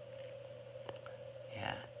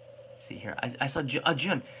 Yeah. Let's see here. I saw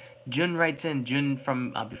Jun. Jun writes in, Jun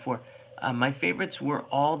from before. My favorites were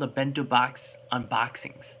all the bento box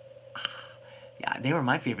unboxings. Yeah, they were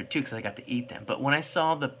my favorite too, because I got to eat them. But when I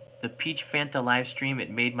saw the Peach Fanta live stream,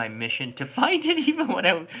 it made my mission to find it. Even when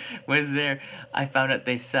I was there, I found out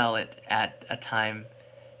they sell it at a time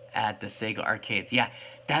at the Sega arcades. Yeah,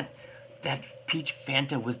 that Peach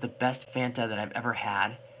Fanta was the best Fanta that I've ever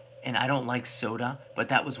had. And I don't like soda, but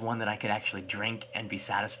that was one that I could actually drink and be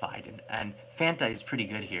satisfied. And Fanta is pretty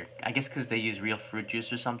good here. I guess because they use real fruit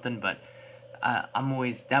juice or something. But I'm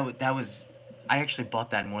always I actually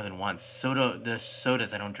bought that more than once. The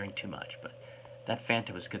sodas I don't drink too much, but that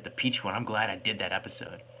Fanta was good. The peach one, I'm glad I did that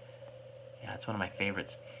episode. Yeah, it's one of my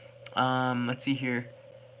favorites. Let's see here.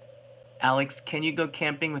 Alex, can you go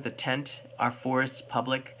camping with a tent? Are forests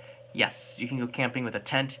public? Yes, you can go camping with a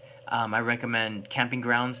tent. I recommend camping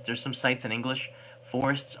grounds. There's some sites in English.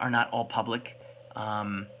 Forests are not all public.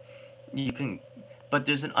 You can, but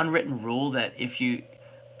there's an unwritten rule that if you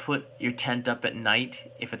put your tent up at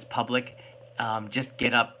night, if it's public, just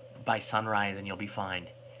get up by sunrise and you'll be fine.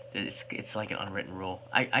 It's like an unwritten rule.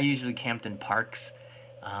 I usually camped in parks,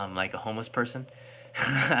 like a homeless person,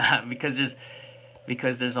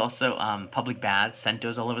 because there's also public baths,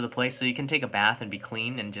 sentos all over the place, so you can take a bath and be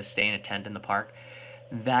clean and just stay in a tent in the park.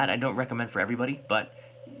 That I don't recommend for everybody, but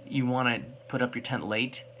you want to put up your tent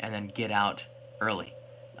late and then get out early,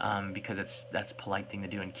 because that's a polite thing to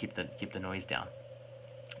do and keep the noise down.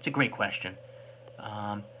 It's a great question.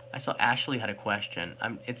 I saw Ashley had a question.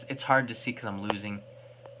 It's hard to see because I'm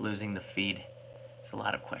losing the feed. There's a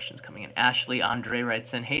lot of questions coming in. Ashley Andre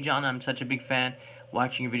writes in, "Hey John, I'm such a big fan,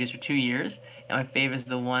 watching your videos for 2 years, and my favorite is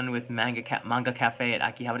the one with manga cafe at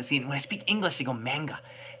Akihabara. See, when I speak English, they go manga,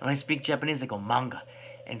 and when I speak Japanese, they go manga,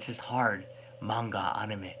 and it's just hard. Manga,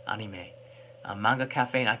 anime, manga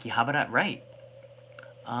cafe in Akihabara, right?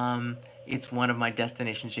 It's one of my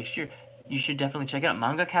destinations this year. You should definitely check it out.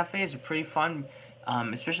 Manga cafes are pretty fun,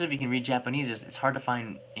 especially if you can read Japanese. It's hard to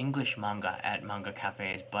find English manga at manga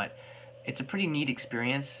cafes, but it's a pretty neat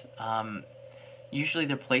experience. Usually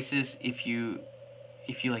they're places, if you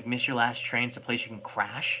like miss your last train, it's a place you can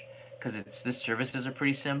crash because the services are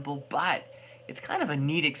pretty simple, but it's kind of a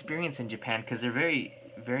neat experience in Japan because they're very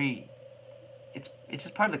it's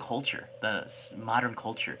just part of the culture, the modern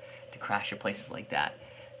culture, to crash at places like that.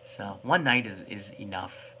 So one night is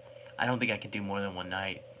enough. I don't think I could do more than one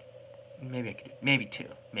night. Maybe I could do, maybe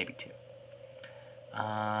two.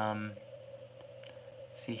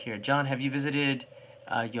 See here, John, have you visited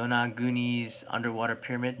Yonaguni's underwater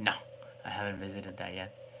pyramid? No, I haven't visited that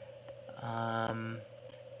yet.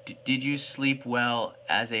 Did you sleep well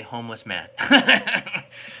as a homeless man?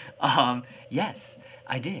 Yes,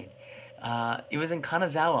 I did. It was in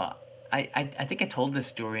Kanazawa. I think I told this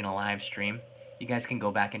story in a live stream. You guys can go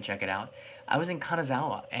back and check it out. I was in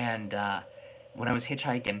Kanazawa, and when I was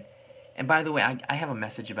hitchhiking, and by the way, I have a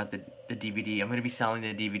message about the DVD. I'm going to be selling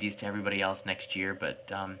the DVDs to everybody else next year,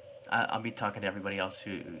 but I'll be talking to everybody else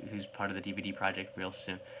who's part of the DVD project real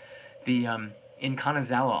soon. In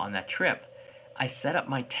Kanazawa on that trip, I set up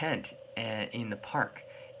my tent in the park,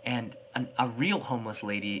 and a real homeless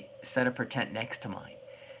lady set up her tent next to mine.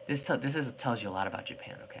 This tells you a lot about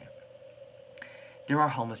Japan, okay? There are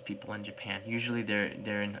homeless people in Japan. Usually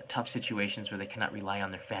they're in tough situations where they cannot rely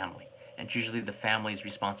on their family. And it's usually the family's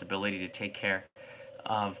responsibility to take care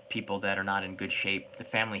of people that are not in good shape. The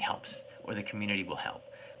family helps, or the community will help.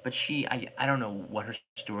 But I don't know what her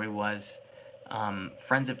story was.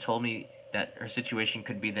 Friends have told me that her situation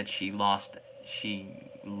could be that she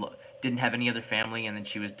didn't have any other family, and then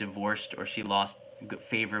she was divorced, or she lost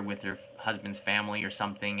favor with her husband's family or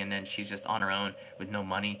something, and then she's just on her own with no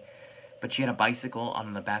money. But she had a bicycle.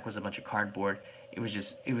 On the back was a bunch of cardboard. It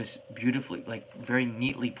was beautifully, like, very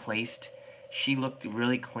neatly placed. She looked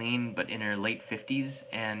really clean, but in her late 50s,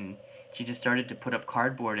 and she just started to put up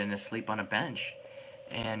cardboard and to sleep on a bench.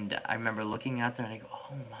 And I remember looking out there and I go,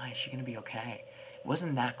 "Oh my, is she gonna be okay?" It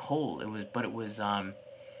wasn't that cold. I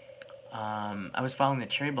was following the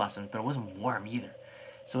cherry blossoms, but it wasn't warm either.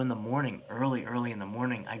 So in the morning, early in the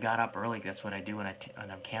morning, I got up early. That's what I do when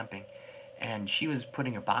I'm camping. And she was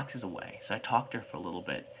putting her boxes away. So I talked to her for a little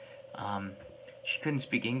bit. She couldn't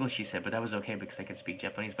speak English, she said, but that was okay because I could speak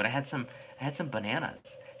Japanese. But I had some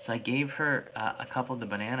bananas, so I gave her a couple of the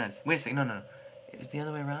bananas. Wait a second, no, it was the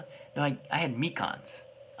other way around. No, I had mekons.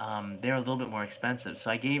 They were a little bit more expensive, so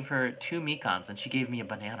I gave her 2 mekons, and she gave me a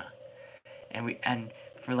banana. And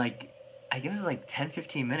for like, I guess it was like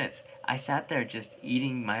 10-15 minutes. I sat there just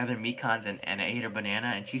eating my other mekons, and I ate her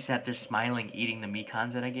banana, and she sat there smiling, eating the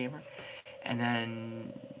mekons that I gave her. And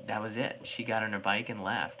then that was it. She got on her bike and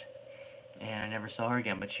left. And I never saw her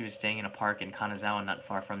again, but she was staying in a park in Kanazawa, not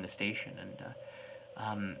far from the station.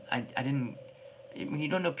 And I didn't. When you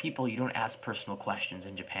don't know people, you don't ask personal questions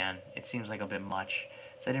in Japan. It seems like a bit much,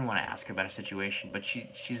 so I didn't want to ask her about a situation. But she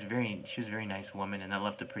was a very nice woman, and that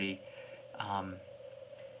left a pretty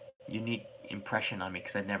unique impression on me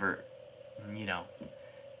because I'd never,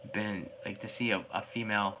 been in, like, to see a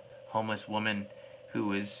female homeless woman who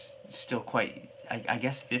was still quite, I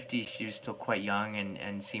guess 50. She was still quite young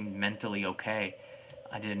and seemed mentally okay.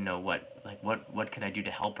 I didn't know what could I do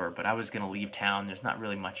to help her, but I was going to leave town. There's not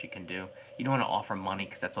really much you can do. You don't want to offer money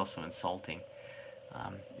because that's also insulting.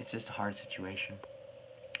 It's just a hard situation.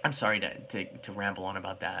 I'm sorry to ramble on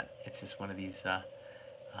about that. It's just one of these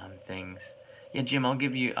things. Yeah, Jim, I'll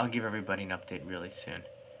give everybody an update really soon.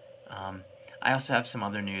 I also have some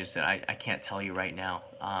other news that I can't tell you right now.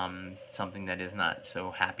 Something that is not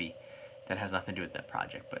so happy, that has nothing to do with that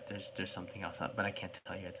project, but there's something else, but I can't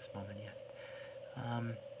tell you at this moment yet.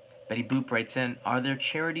 Betty Boop writes in, "Are there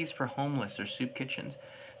charities for homeless or soup kitchens?"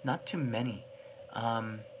 Not too many.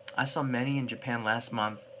 I saw many in Japan last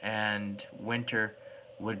month, and winter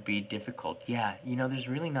would be difficult. Yeah, there's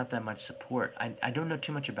really not that much support. I don't know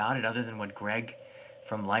too much about it other than what Greg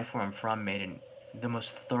from Life Where I'm From made the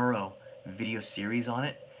most thorough video series on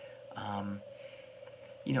it. Um,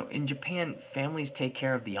 in Japan, families take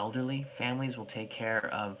care of the elderly. Families will take care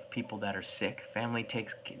of people that are sick. Family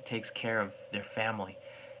takes care of their family.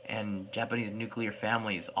 And Japanese nuclear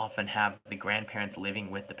families often have the grandparents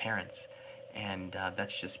living with the parents. And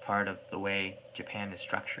that's just part of the way Japan is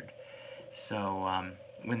structured. So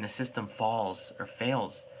when the system falls or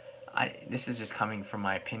fails, this is just coming from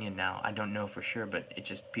my opinion now. I don't know for sure, but it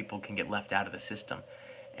just people can get left out of the system,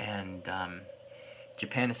 and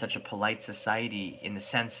Japan is such a polite society in the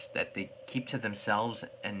sense that they keep to themselves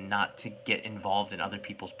and not to get involved in other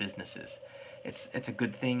people's businesses. It's a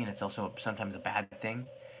good thing, and it's also sometimes a bad thing.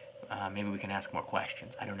 Maybe we can ask more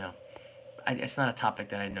questions. I don't know. It's not a topic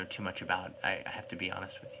that I know too much about. I have to be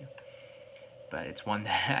honest with you, but it's one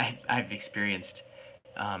that I've experienced.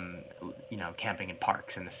 Camping in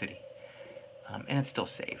parks in the city, and it's still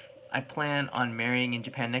safe. I plan on marrying in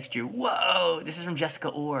Japan next year. Whoa! This is from Jessica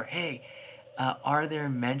Orr. Hey, are there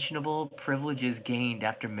mentionable privileges gained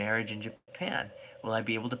after marriage in Japan? Will I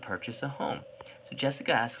be able to purchase a home? So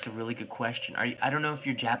Jessica asks a really good question. I don't know if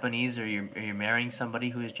you're Japanese or you're marrying somebody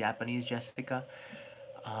who is Japanese, Jessica.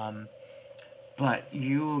 But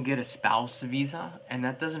you will get a spouse visa, and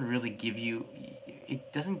that doesn't really give you.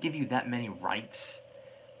 It doesn't give you that many rights,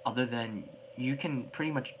 other than you can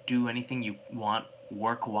pretty much do anything you want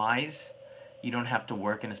work-wise. You don't have to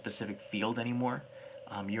work in a specific field anymore.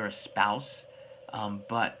 You're a spouse,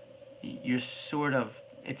 but you're sort of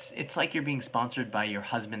it's like you're being sponsored by your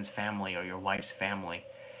husband's family or your wife's family,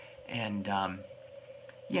 and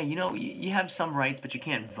yeah, you have some rights, but you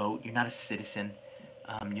can't vote. You're not a citizen.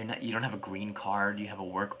 You don't have a green card. You have a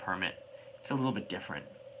work permit. It's a little bit different.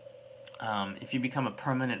 If you become a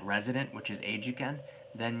permanent resident, which is Ryokan,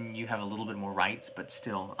 then you have a little bit more rights, but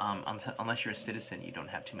still, unless you're a citizen, you don't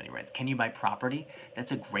have too many rights. Can you buy property?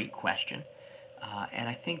 That's a great question. And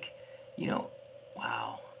I think,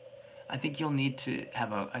 wow, I think you'll need to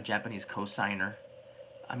have a Japanese cosigner.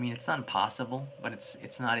 I mean, it's not impossible, but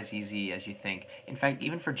it's not as easy as you think. In fact,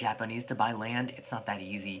 even for Japanese to buy land, it's not that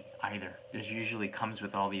easy either. There's usually comes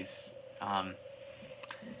with all these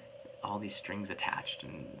strings attached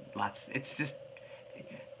and lots. It's just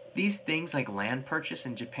these things like land purchase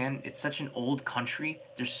in Japan. It's such an old country.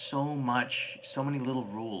 There's so many little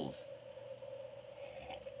rules,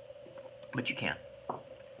 but you can.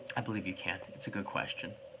 I believe you can. It's a good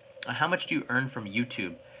question. How much do you earn from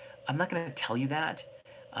YouTube? I'm not going to tell you that.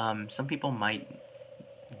 Some people might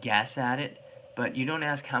guess at it, but you don't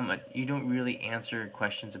ask how much. You don't really answer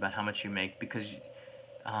questions about how much you make because,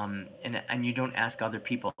 and you don't ask other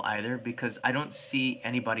people either because I don't see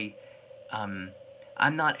anybody.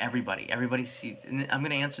 I'm not everybody. Everybody sees. And I'm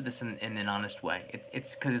going to answer this in an honest way.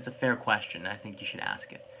 It's because it's a fair question. I think you should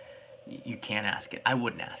ask it. You can ask it. I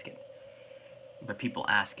wouldn't ask it, but people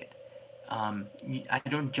ask it. I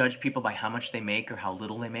don't judge people by how much they make or how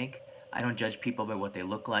little they make. I don't judge people by what they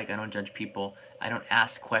look like. I don't judge people. I don't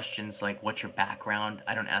ask questions like, what's your background?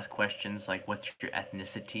 I don't ask questions like, what's your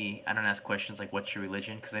ethnicity? I don't ask questions like, what's your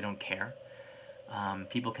religion? Because I don't care.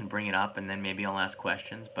 People can bring it up, and then maybe I'll ask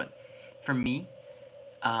questions. But for me,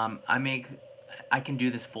 I can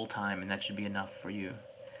do this full time, and that should be enough for you.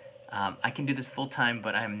 I can do this full time,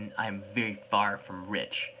 but I'm very far from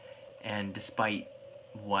rich, and despite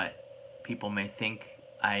what people may think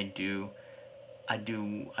I do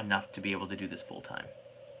enough to be able to do this full time.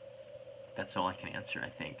 That's all I can answer, I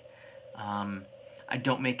think. I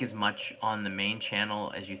don't make as much on the main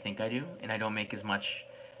channel as you think I do, and I don't make as much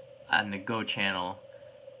on the Go channel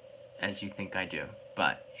as you think I do,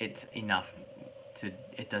 but it's enough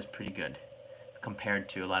it does pretty good compared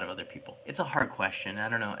to a lot of other people. It's a hard question. I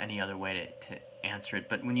don't know any other way to answer it,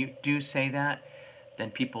 but when you do say that, then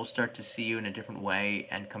people start to see you in a different way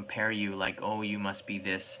and compare you like, oh, you must be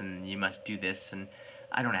this and you must do this, and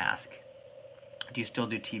I don't ask. Do you still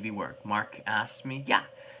do TV work? Mark asks me. Yeah,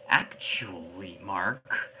 actually,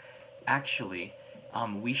 Mark, actually,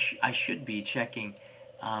 I should be checking,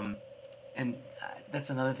 and that's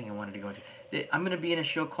another thing I wanted to go into. I'm going to be in a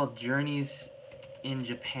show called Journeys in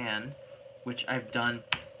Japan, which I've done,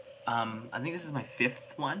 I think this is my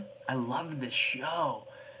 5th one. I love this show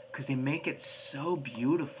because they make it so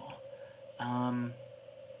beautiful.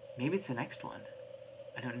 Maybe it's the next one.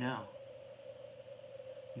 I don't know.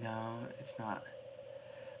 No, it's not.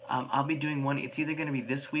 I'll be doing one. It's either going to be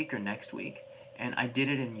this week or next week. And I did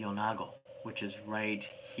it in Yonago, which is right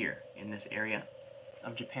here in this area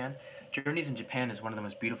of Japan. Journeys in Japan is one of the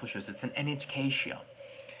most beautiful shows. It's an NHK show.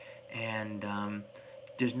 And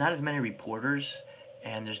there's not as many reporters.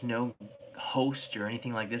 and there's no host or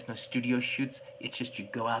anything like this, no studio shoots. It's just you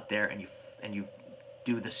go out there and you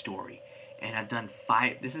do the story. And I've done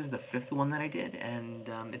 5. This is the 5th one that I did, and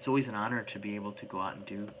it's always an honor to be able to go out and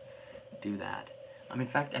do that. In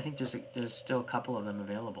fact, I think there's still a couple of them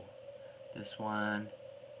available. This one.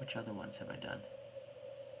 Which other ones have I done?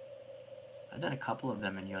 I've done a couple of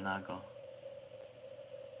them in Yonago.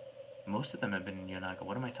 Most of them have been in Yonago.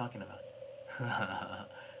 What am I talking about?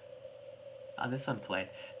 Oh, this one played.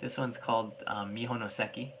 This one's called Miho no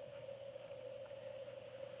Seki.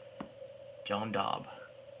 Joan Daub.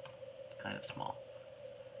 It's kind of small,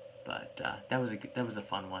 but that was a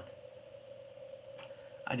fun one.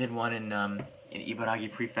 I did one in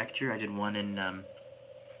Ibaragi Prefecture. I did one in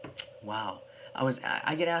wow.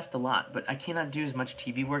 I get asked a lot, but I cannot do as much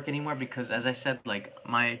TV work anymore because, as I said, like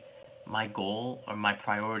my goal or my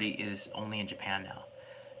priority is only in Japan now,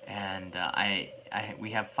 and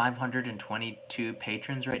we have 522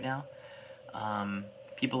 patrons right now.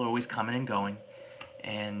 People are always coming and going,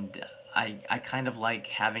 and I kind of like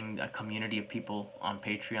having a community of people on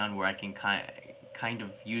Patreon where I can kind of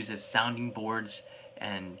use as sounding boards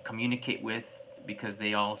and communicate with, because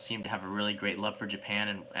they all seem to have a really great love for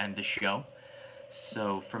Japan and the show.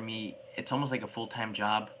 So for me, it's almost like a full-time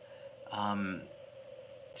job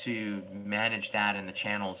to manage that and the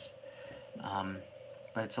channels,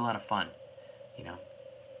 but it's a lot of fun, you know.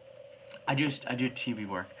 I do TV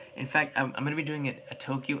work. In fact, I'm going to be doing a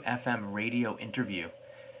Tokyo FM radio interview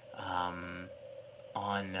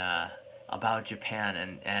on about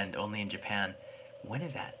Japan and only in Japan. When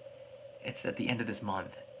is that? It's at the end of this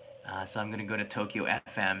month. So I'm going to go to Tokyo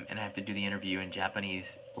FM and I have to do the interview in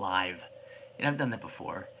Japanese live. And I've done that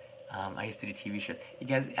before. I used to do TV shows. You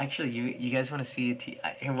guys, actually, you guys want to see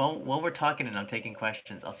here, while we're talking and I'm taking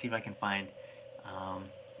questions, I'll see if I can find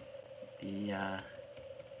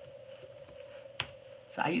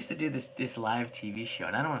so I used to do this live TV show,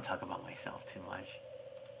 and I don't want to talk about myself too much.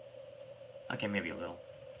 Okay, maybe a little.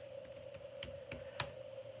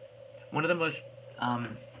 One of the most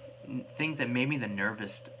things that made me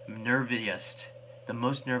the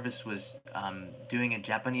most nervous was doing a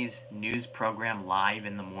Japanese news program live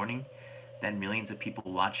in the morning that millions of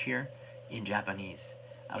people watch here in Japanese.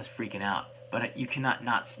 I was freaking out, but you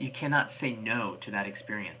cannot say no to that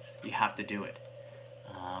experience. You have to do it.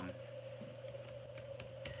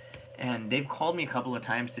 And they've called me a couple of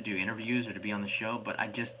times to do interviews or to be on the show, but I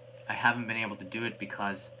haven't been able to do it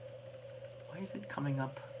because why is it coming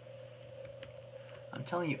up? I'm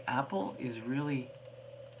telling you, Apple is really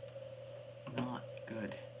not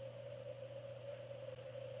good.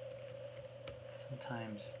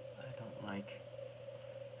 Sometimes I don't like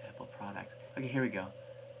Apple products. Okay, here we go.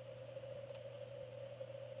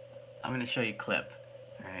 I'm going to show you a clip.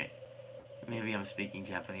 Alright. Maybe I'm speaking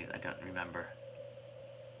Japanese. I don't remember.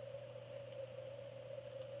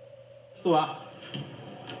 人は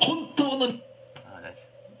本当の Oh, that's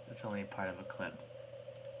only part of a clip.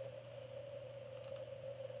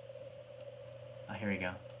 Oh, here we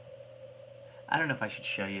go. I don't know if I should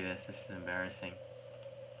show you this. This is embarrassing.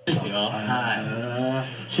 ですよ。は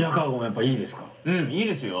白川郷もやっぱいいですか。い。いい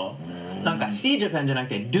ですよ。なんか See Japan じゃなく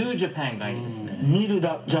て Do Japan がいいですね。見るジ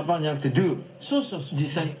ャパンじゃなくて Do そうそうそう。実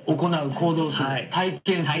際に行う行動する、はい、体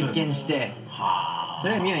験する体験して、そ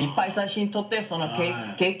れみんないっぱい写真撮ってその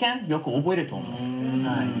経験よく覚えると思う。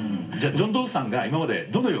じゃあジョン・ドウさんが今まで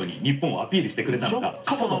どのように日本をアピールしてくれたのか、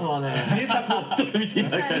過去なのはね、名作をちょっと見てい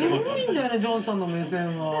ただきたいと思います。すごいんだよね、ジョンさんの目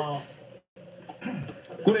線は。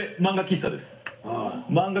これ漫画喫茶です。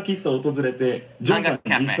漫画喫茶を訪れてジョンさん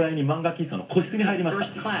実際に漫画喫茶の個室に入りました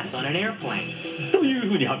という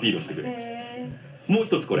ふうにアピールをしてくれました。もう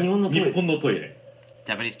一つこれ日本のトイレ、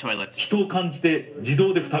Japanese toilets. 人を感じて自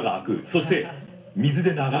動で蓋が開く、そして水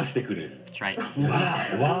で流してくれる。 That's right.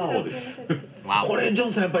 わーおです。Wow. これジョ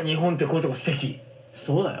ンさんやっぱり日本ってこういうとこ素敵。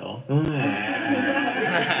そうだよ。我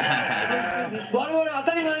々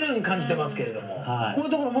当たり前のように感じてますけれども、はい、こうい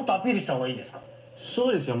うところもっとアピールした方がいいですか。そ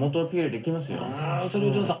うですよ。もっとアピールできますよ。それ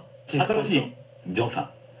をジョンさん、新しいジョンさん、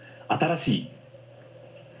新しい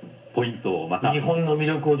ポイントをまた日本の魅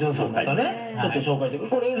力をジョンさんまたね、はい、ちょっと紹介して、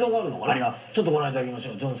これ映像があるのかな。あります。ちょっとご覧いただきまし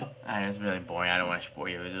ょう、ジョンさん。It was really boring. I don't want to bore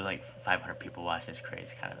you. It was like 500 people watching. It's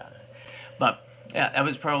crazy, kind of about it. But yeah, that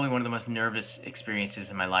was probably one of the most nervous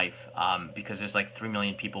experiences in my life because there's like 3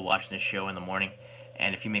 million people watching this show in the morning,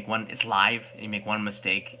 and if you make one, it's live, and you make one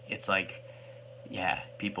mistake, it's like, yeah,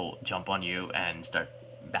 people jump on you and start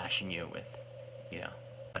bashing you with,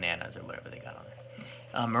 bananas or whatever they got on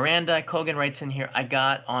there. Miranda Kogan writes in here, I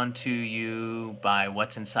got onto you by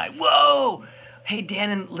What's Inside. Whoa! Hey, Dan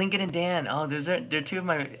and Lincoln and Dan. Oh, they're two of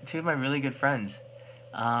my really good friends.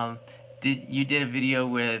 did a video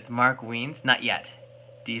with Mark Weens? Not yet.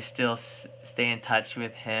 Do you still stay in touch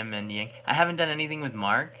with him and Ying? I haven't done anything with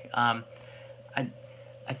Mark. I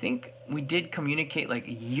think we did communicate like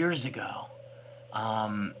years ago,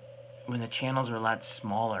 when the channels were a lot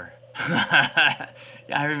smaller. Yeah,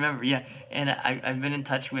 I remember. Yeah, and I've been in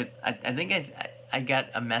touch with. I think I got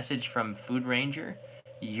a message from Food Ranger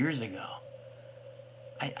years ago.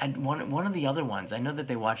 One of the other ones. I know that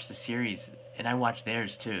they watch the series, and I watch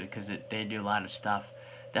theirs too because they do a lot of stuff.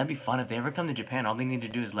 That'd be fun if they ever come to Japan. All they need to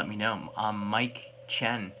do is let me know. Mike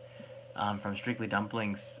Chen, from Strictly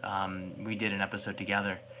Dumplings, we did an episode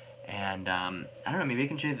together, and I don't know. Maybe I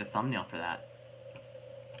can show you the thumbnail for that.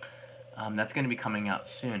 That's going to be coming out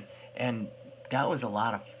soon, and that was a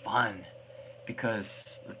lot of fun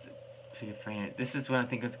because let's see if this is what I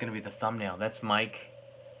think it's going to be the thumbnail. That's Mike.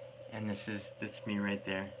 And that's me right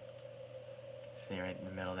there. See right in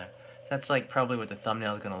the middle there. So that's like probably what the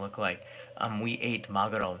thumbnail is gonna look like. We ate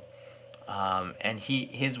maguro, and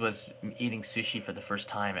his was eating sushi for the first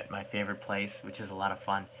time at my favorite place, which is a lot of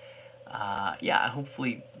fun. Yeah,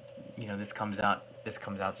 hopefully, this comes out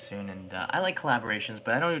soon. And I like collaborations,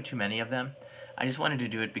 but I don't do too many of them. I just wanted to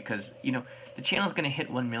do it because the channel's gonna hit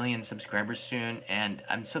 1 million subscribers soon, and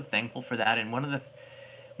I'm so thankful for that. And one of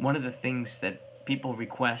the things that people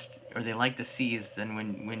request or they like to see is then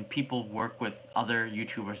when people work with other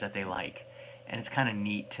YouTubers that they like, and it's kind of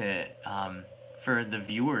neat to for the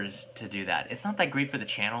viewers to do that. It's not that great for the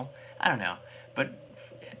channel, I don't know, but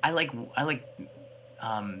I like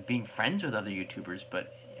being friends with other YouTubers,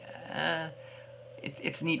 but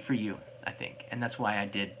it's neat for you, I think, and that's why I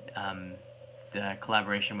did the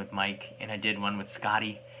collaboration with Mike, and I did one with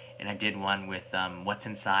Scotty, and I did one with What's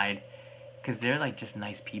Inside. Because they're like just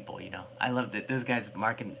nice people, I love that those guys,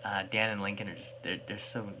 Mark and Dan and Lincoln, are just they're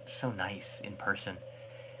so nice in person.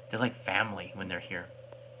 They're like family when they're here.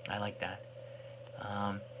 I like that.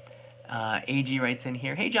 AG writes in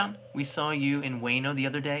here, "Hey John, we saw you in Ueno the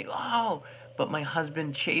other day. Oh, but my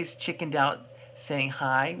husband Chase chickened out saying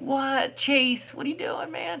hi. What, Chase? What are you doing,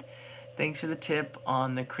 man? Thanks for the tip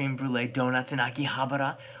on the creme brulee donuts in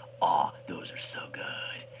Akihabara. Oh, those are so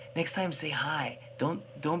good. Next time, say hi. Don't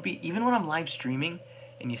be, even when I'm live streaming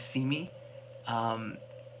and you see me,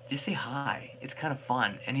 just say hi. It's kind of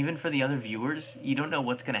fun. And even for the other viewers, you don't know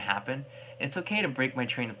what's going to happen. And it's okay to break my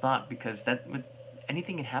train of thought because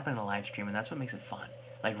anything can happen in a live stream, and that's what makes it fun.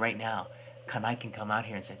 Like right now, Kanai can come out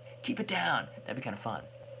here and say, keep it down. That'd be kind of fun.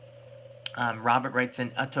 Robert writes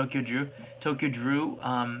in, Tokyo Drew. Tokyo Drew,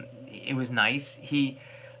 it was nice. He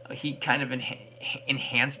kind of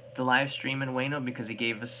enhanced the live stream in Ueno because he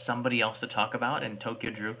gave us somebody else to talk about, and Tokyo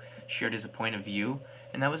Drew shared his point of view,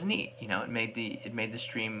 and that was neat. It made the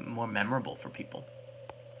stream more memorable for people.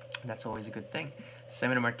 That's always a good thing.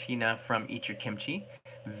 Simon and Martina from Eat Your Kimchi,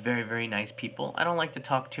 very, very nice people. I don't like to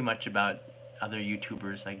talk too much about other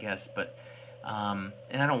YouTubers, I guess, but and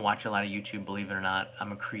I don't watch a lot of YouTube, believe it or not.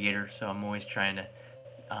 I'm a creator, so I'm always trying to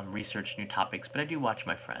research new topics, but I do watch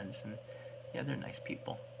my friends, and yeah, they're nice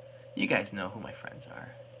people. You guys know who my friends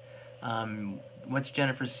are. What's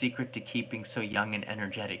Jennifer's secret to keeping so young and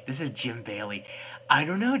energetic? This is Jim Bailey. I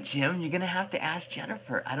don't know, Jim. You're going to have to ask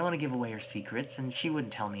Jennifer. I don't want to give away her secrets, and she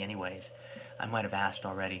wouldn't tell me anyways. I might have asked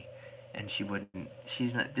already, and she wouldn't.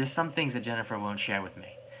 She's not. There's some things that Jennifer won't share with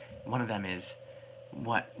me. One of them is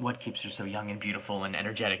what keeps her so young and beautiful and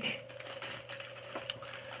energetic.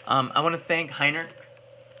 I want to thank Heinrich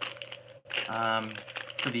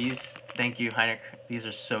for these. Thank you, Heinrich. These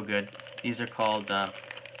are so good. These are called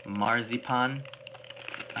marzipan.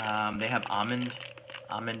 They have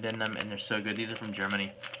almond in them, and they're so good. These are from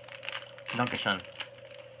Germany. Dankeschön.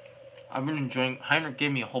 I've been enjoying. Heinrich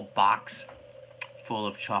gave me a whole box full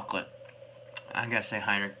of chocolate. I gotta say,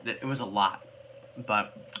 Heinrich, it was a lot,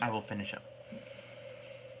 but I will finish it.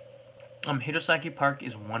 Hirosaki Park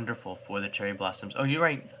is wonderful for the cherry blossoms. Oh, you're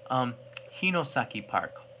right. Hinosaki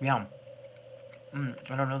Park. Yeah.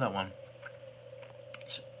 I don't know that one.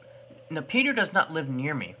 Now, Peter does not live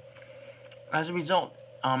near me. As a result,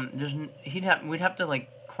 we'd have to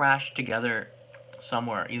like crash together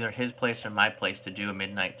somewhere, either his place or my place, to do a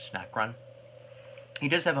midnight snack run. He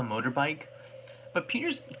does have a motorbike, but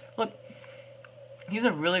he's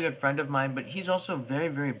a really good friend of mine, but he's also very,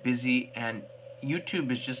 very busy, and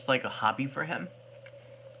YouTube is just like a hobby for him.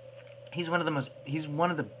 He's one of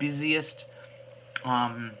the busiest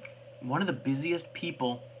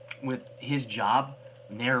people with his job,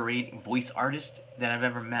 narrating, voice artist, that I've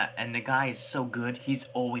ever met, and the guy is so good. He's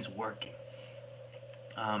always working.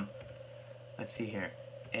 Let's see here,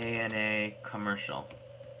 ANA commercial.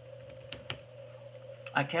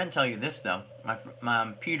 I can tell you this though,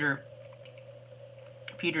 my Peter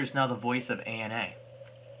Peter is now the voice of ANA.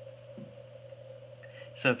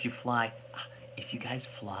 So if you guys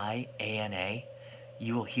fly ANA,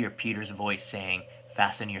 you will hear Peter's voice saying,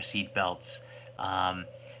 "Fasten your seatbelts,"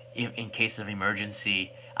 in case of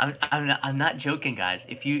emergency. I'm not joking, guys.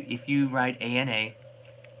 If you ride ANA,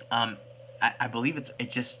 I believe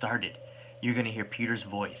it just started. You're gonna hear Peter's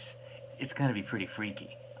voice. It's gonna be pretty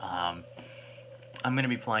freaky. I'm gonna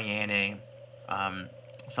be flying ANA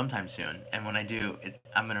sometime soon, and when I do,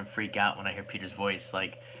 I'm gonna freak out when I hear Peter's voice.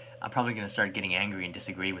 Like, I'm probably gonna start getting angry and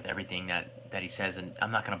disagree with everything that he says, and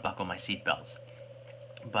I'm not gonna buckle my seatbelts.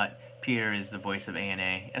 But Peter is the voice of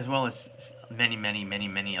ANA, as well as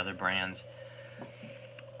many other brands.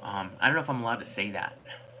 I don't know if I'm allowed to say that.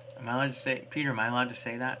 Am I allowed to say, Peter, am I allowed to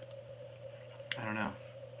say that? I don't know.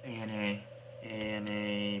 ANA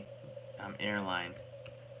airline.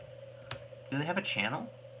 Do they have a channel?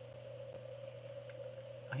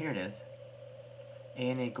 Oh, here it is.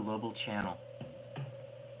 ANA Global Channel.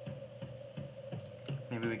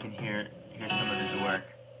 Maybe we can hear some of his work.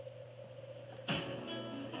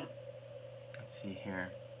 Let's see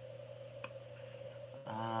here.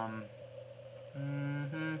 ANA,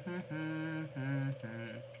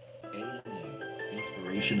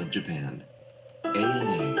 Inspiration of Japan.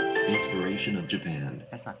 ANA, Inspiration of Japan.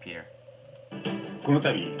 That's not Peter. この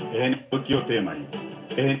度、動きをテーマに、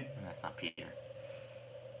That's not Peter.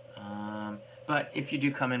 But if you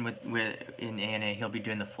do come in with in ANA, he'll be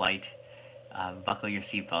doing the flight. Buckle your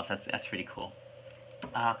seatbelts. That's pretty cool.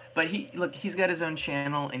 But he's got his own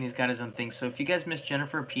channel and he's got his own thing. So if you guys miss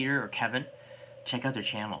Jennifer, Peter, or Kevin, check out their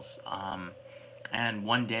channels. And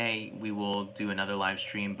one day we will do another live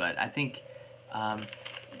stream. But I think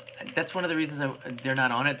that's one of the reasons they're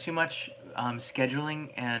not on it too much,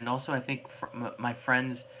 scheduling. And also I think my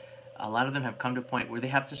friends, a lot of them have come to a point where they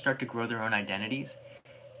have to start to grow their own identities.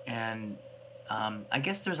 And I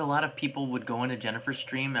guess there's a lot of people would go into Jennifer's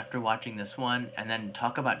stream after watching this one and then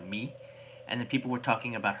talk about me. And then people were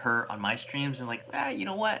talking about her on my streams and like, you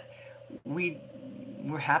know what? We're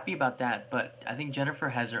happy about that, but I think Jennifer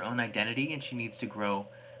has her own identity and she needs to grow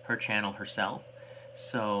her channel herself.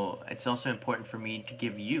 So it's also important for me to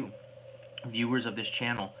give you, viewers of this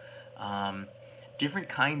channel, different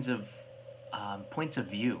kinds of points of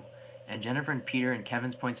view. And Jennifer and Peter and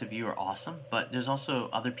Kevin's points of view are awesome, but there's also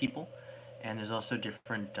other people, and there's also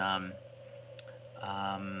different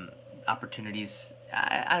opportunities.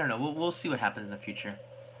 I don't know. We'll see what happens in the future.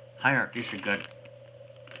 Hi, Art. You're good.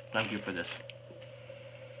 Thank you for this.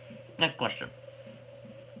 Next question.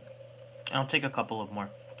 I'll take a couple of more.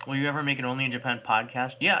 Will you ever make an Only in Japan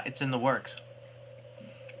podcast? Yeah, it's in the works.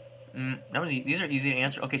 These are easy to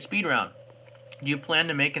answer. Okay, speed round. Do you plan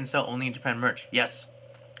to make and sell Only in Japan merch? Yes.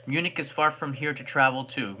 Munich is far from here to travel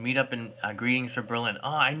to. Meet up in greetings from Berlin. Oh,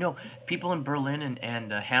 I know. People in Berlin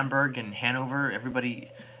and Hamburg and Hanover, everybody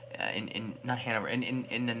in not Hanover,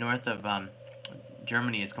 in the north of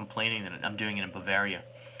Germany is complaining that I'm doing it in Bavaria.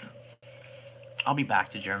 I'll be back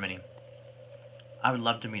to Germany. I would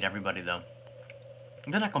love to meet everybody though.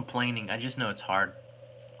 I'm not complaining. I just know it's hard.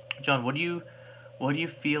 John, what do you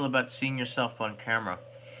feel about seeing yourself on camera?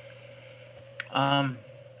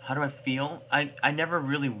 How do I feel? I never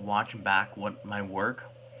really watch back my work,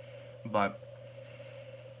 but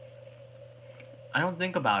I don't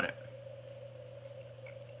think about it.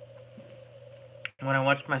 When I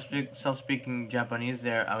watched myself speaking Japanese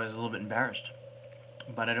there, I was a little bit embarrassed,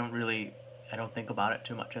 but I don't think about it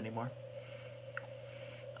too much anymore.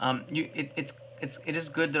 It is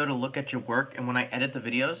good though to look at your work, and when I edit the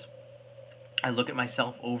videos, I look at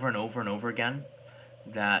myself over and over and over again.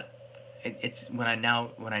 That it's when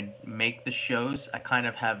I make the shows, I kind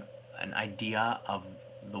of have an idea of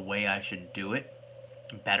the way I should do it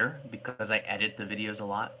better because I edit the videos a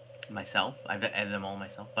lot myself. I've edited them all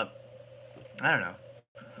myself, but I don't know.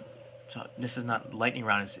 So this is not lightning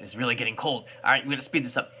round. Is really getting cold. All right, we're gonna speed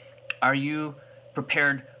this up. Are you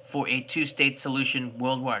prepared for a two-state solution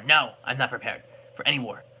world war? No, I'm not prepared for any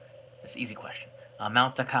war. That's an easy question.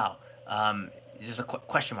 Mount Takao. Is this a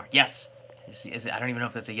question mark? Yes. I don't even know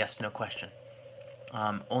if that's a yes/no question.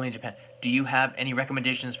 Only in Japan. Do you have any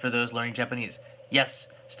recommendations for those learning Japanese?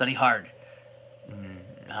 Yes. Study hard.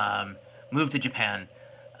 Move to Japan.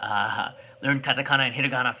 Learn katakana and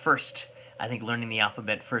hiragana first. I think learning the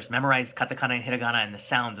alphabet first. Memorize katakana and hiragana and the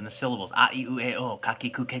sounds and the syllables. A, I, U, E, O, kaki,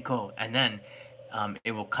 ku, ke, ko. And then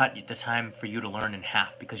it will cut the time for you to learn in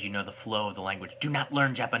half because you know the flow of the language. Do not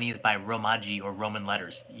learn Japanese by Romaji or Roman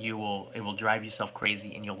letters. It will drive yourself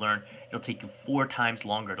crazy and it'll take you 4 times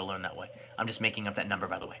longer to learn that way. I'm just making up that number,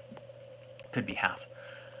 by the way. Could be half.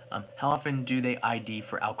 How often do they ID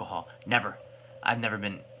for alcohol? Never. I've never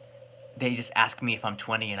been they just ask me if I'm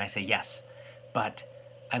 20 and I say yes, but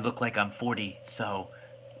I look like I'm 40, so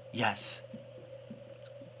yes.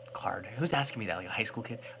 Card. Who's asking me that? Like a high school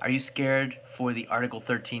kid? Are you scared for the Article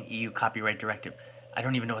 13 EU copyright directive? I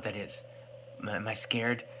don't even know what that is. Am I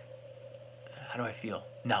scared? How do I feel?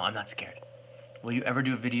 No, I'm not scared. Will you ever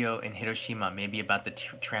do a video in Hiroshima, maybe about the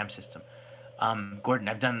tram system? Gordon,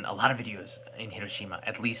 I've done a lot of videos in Hiroshima.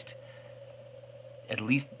 At least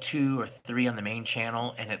 2 or 3 on the main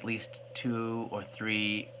channel, and at least 2 or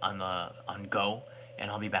 3 on Go.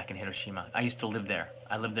 And I'll be back in Hiroshima. I used to live there.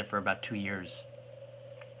 I lived there for about 2 years,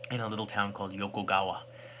 in a little town called Yokogawa,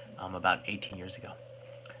 about 18 years ago.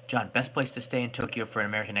 John, best place to stay in Tokyo for an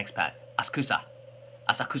American expat? Asakusa.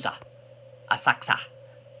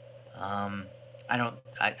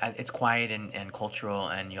 It's quiet and cultural,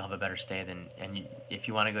 and you'll have a better stay if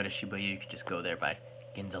you want to go to Shibuya, you could just go there by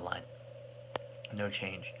Ginza line. No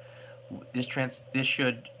change. This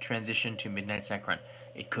should transition to Midnight Snack Run.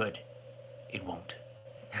 It could. It won't.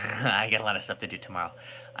 I got a lot of stuff to do tomorrow.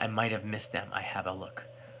 I might have missed them. I have a look.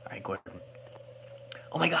 Alright, Gordon.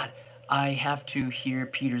 Oh my god, I have to hear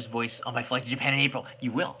Peter's voice on my flight to Japan in April.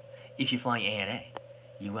 You will. If you're flying ANA.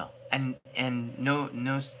 You will. And no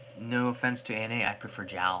offense to ANA, I prefer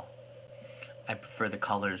JAL. I prefer the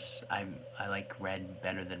colors. I like red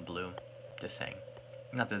better than blue. Just saying.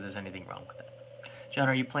 Not that there's anything wrong with that. John,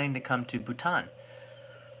 are you planning to come to Bhutan?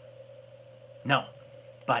 No,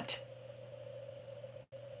 but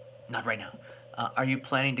not right now. Are you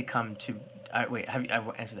planning to come to... wait,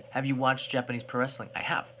 have you watched Japanese pro wrestling? I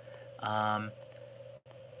have.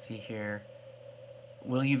 See here.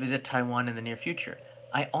 Will you visit Taiwan in the near future?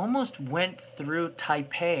 I almost went through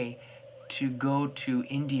Taipei to go to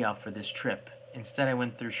India for this trip. Instead, I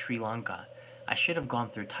went through Sri Lanka. I should have gone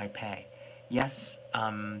through Taipei. Yes,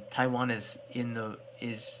 Taiwan is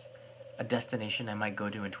a destination I might go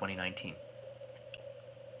to in 2019.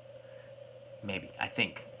 Maybe. I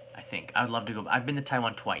think. I would love to go. I've been to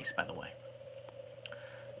Taiwan twice, by the way.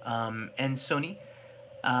 And Sony,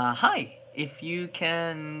 hi. If you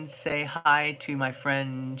can say hi to my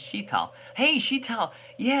friend Shital. Hey, Shital.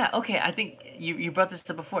 Yeah, okay, I think you brought this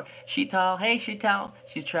up before. Shital, hey, Shital.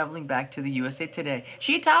 She's traveling back to the USA today.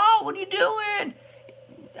 Shital, what are you doing?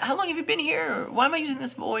 How long have you been here? Why am I using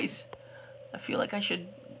this voice? I feel like I should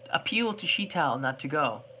appeal to Shital not to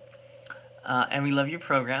go. And we love your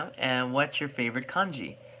program. And what's your favorite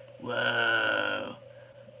kanji? Whoa,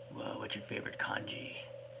 what's your favorite kanji?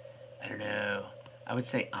 I don't know. I would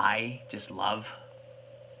say just love,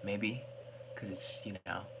 maybe, because it's,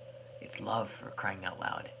 it's love for crying out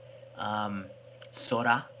loud.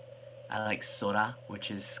 Sora, I like Sora,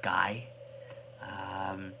 which is sky.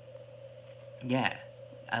 Yeah,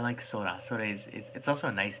 I like Sora. Sora it's also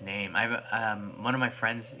a nice name. I have one of my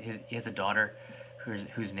friends. He has a daughter,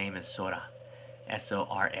 whose name is Sora,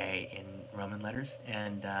 Sora in Roman letters,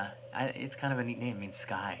 and it's kind of a neat name. It means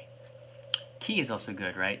sky. Ki is also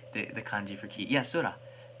good, right? The kanji for ki. Yeah, Sora.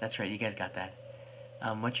 That's right. You guys got that.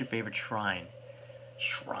 What's your favorite shrine?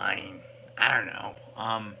 Shrine. I don't know.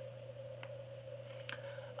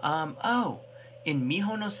 Oh, in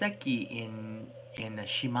Mihonoseki in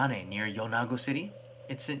Shimane near Yonago City.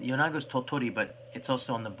 It's in Yonago's Totori, but it's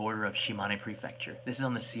also on the border of Shimane Prefecture. This is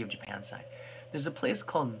on the Sea of Japan side. There's a place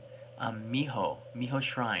called Miho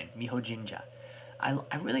Shrine, Miho Jinja. I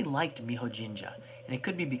really liked Miho Jinja, and it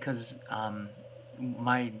could be because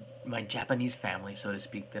my Japanese family, so to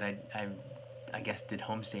speak, that I guess did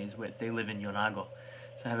homestays with, they live in Yonago,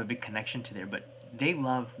 so I have a big connection to there. But they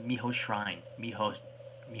love Miho Shrine, Miho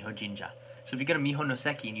Jinja. So if you go to Miho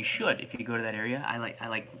Noseki, and you should, if you go to that area, I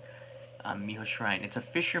like Miho Shrine. It's a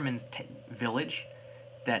fisherman's village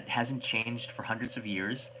that hasn't changed for hundreds of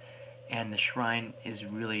years, and the shrine is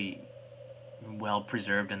really well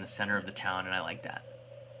preserved in the center of the town, and I like that.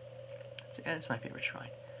 It's my favorite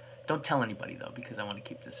shrine. Don't tell anybody though, because I want to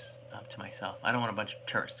keep this up to myself. I don't want a bunch of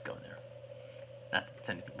tourists going there. Not that there's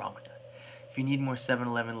anything wrong with that. If you need more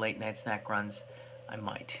 7-Eleven late night snack runs, I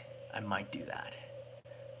might do that.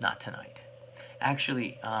 Not tonight.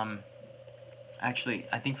 Actually, I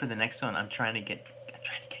think for the next one, I'm trying to get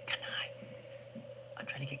Kanai. I'm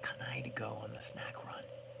trying to get Kanai to go on the snack run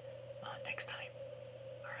next time.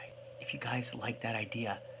 All right. If you guys like that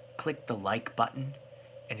idea, click the like button,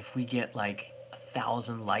 and if we get like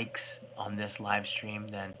 1,000 likes on this live stream,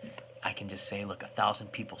 then I can just say, look,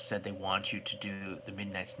 1,000 people said they want you to do the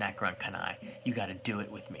midnight snack run, Kanai. You got to do it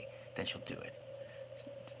with me. Then she'll do it.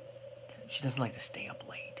 She doesn't like to stay up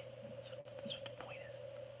late. So that's what the point is.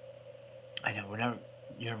 I know we're never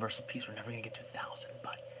universal peace. We're never gonna get to 1,000,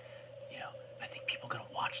 but I think people are gonna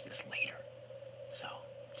watch this later. So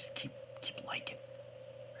just keep liking.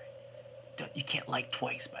 Right. You can't like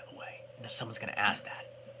twice, by the way. You know, someone's gonna ask that.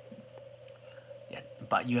 Yeah,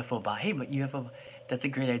 but UFO bot. Hey, but UFO. That's a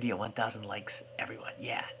great idea. 1,000 likes, everyone.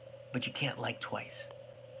 Yeah, but you can't like twice.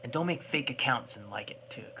 And don't make fake accounts and like it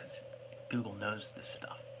too, because Google knows this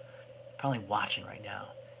stuff. Probably watching right now.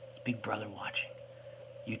 Big Brother watching.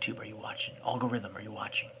 YouTube, are you watching? Algorithm, are you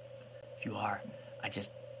watching? If you are, I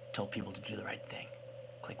just told people to do the right thing.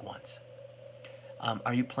 Click once.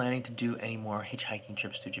 Are you planning to do any more hitchhiking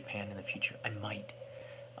trips to Japan in the future? I might.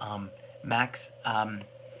 Max, I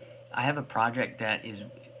have a project that is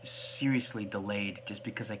seriously delayed just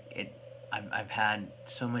because I've had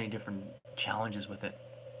so many different challenges with it.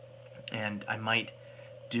 And I might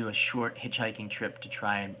do a short hitchhiking trip to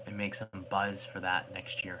try and make some buzz for that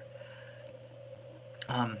next year.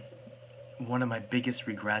 One of my biggest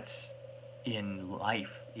regrets in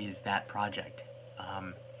life is that project.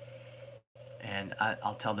 And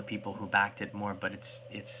I'll tell the people who backed it more, but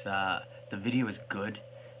it's the video is good.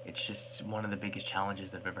 It's just one of the biggest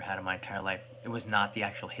challenges I've ever had in my entire life. It was not the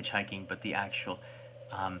actual hitchhiking, but the actual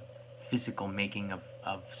physical making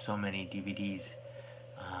of so many DVDs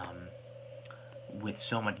with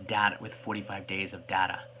so much data, with 45 days of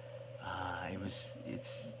data.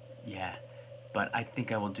 Yeah. But I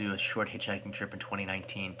think I will do a short hitchhiking trip in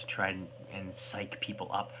 2019 to try and psych people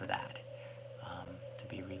up for that to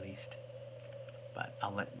be released. But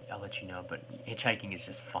I'll let you know. But hitchhiking is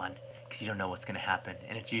just fun because you don't know what's gonna happen,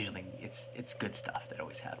 and it's usually it's good stuff that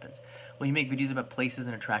always happens. Will you make videos about places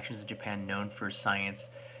and attractions in Japan known for science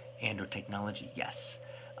and/or technology? Yes.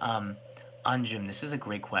 Anjum, this is a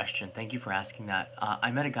great question. Thank you for asking that.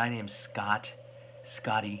 I met a guy named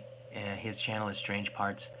Scotty. His channel is Strange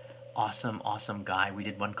Parts. Awesome guy. We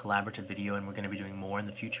did one collaborative video, and we're going to be doing more in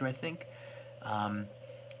the future, I think.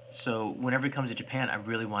 So whenever he comes to Japan, I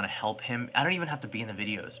really want to help him. I don't even have to be in the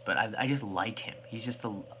videos, but I just like him. He's just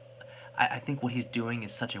I think what he's doing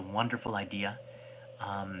is such a wonderful idea,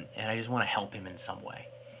 and I just want to help him in some way.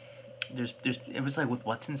 It was like with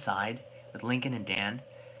What's Inside, with Lincoln and Dan.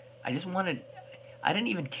 I didn't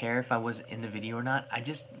even care if I was in the video or not. I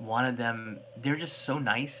just wanted them, they're just so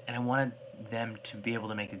nice, and I wanted them to be able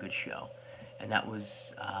to make a good show. And that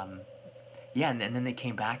was, yeah, and then they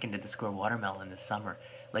came back and did the square watermelon this summer.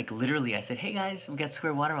 Like, literally, I said, hey guys, we got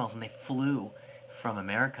square watermelons, and they flew from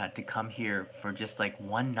America to come here for just like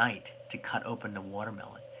one night to cut open the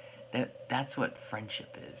watermelon. That's what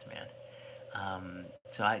friendship is, man.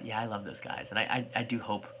 So I love those guys, and I do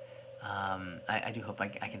hope I do hope I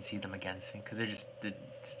can see them again soon, because it's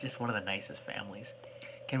just one of the nicest families.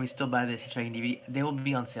 Can we still buy the hitchhiking DVD? They will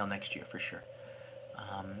be on sale next year for sure.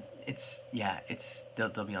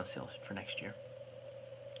 They'll be on sale for next year.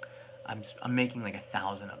 I'm making like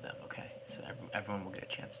 1,000 of them. Okay, so everyone will get a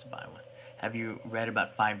chance to buy one. Have you read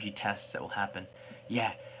about 5G tests that will happen?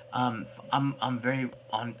 Yeah, I'm very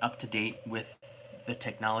up to date with the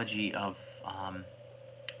technology of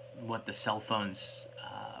what the cell phones.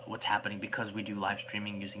 What's happening, because we do live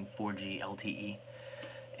streaming using 4G LTE,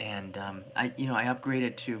 and I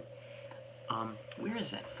upgraded to where is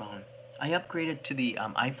that phone? I upgraded to the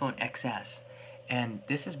iPhone XS, and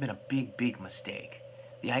this has been a big mistake.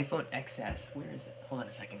 The iPhone XS, where is it? Hold on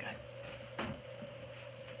a second, guys. I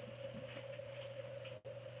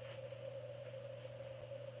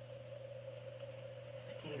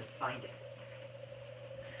can't even find it.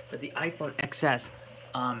 But the iPhone XS,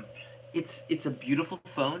 it's a beautiful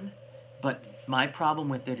phone, but my problem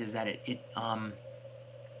with it is that it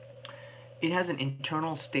has an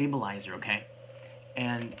internal stabilizer, okay?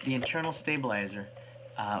 And the internal stabilizer,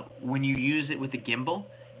 when you use it with the gimbal,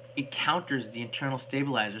 it counters the internal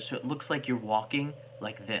stabilizer, so it looks like you're walking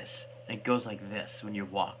like this. And it goes like this when you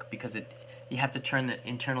walk, because you have to turn the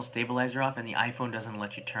internal stabilizer off, and the iPhone doesn't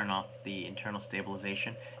let you turn off the internal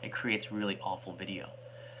stabilization. It creates really awful video.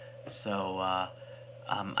 So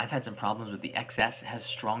I've had some problems with the XS. It has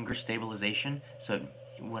stronger stabilization, so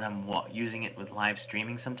when I'm using it with live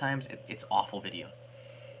streaming, sometimes it's awful video.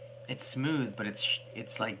 It's smooth, but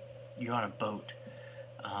it's like you're on a boat.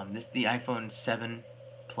 The iPhone 7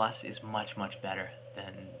 Plus is much better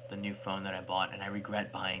than the new phone that I bought, and I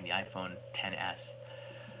regret buying the iPhone XS.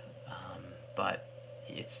 But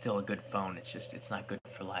it's still a good phone. It's not good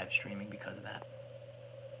for live streaming because of that.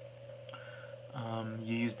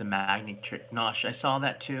 You use the magnet trick. Nosh, I saw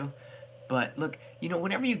that too. But look,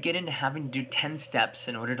 whenever you get into having to do 10 steps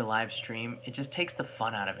in order to live stream, it just takes the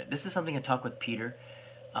fun out of it. This is something I talked with Peter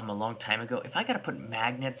a long time ago. If I got to put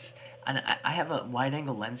magnets, and I have a wide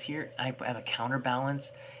angle lens here, I have a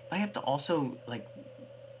counterbalance. If I have to also like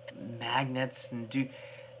magnets and do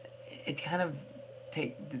it, kind of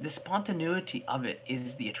take the spontaneity of it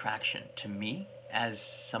is the attraction to me as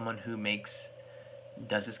someone who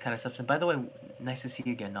does this kind of stuff. And by the way, nice to see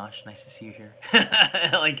you again, Nosh. Nice to see you here.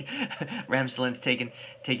 Like Ramslin's taking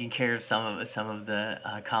care of some of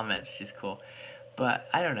the comments, which is cool. But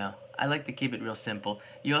I don't know. I like to keep it real simple.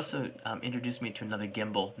 You also introduced me to another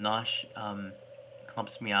gimbal. Nosh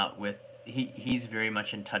helps me out with. He's very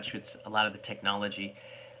much in touch with a lot of the technology,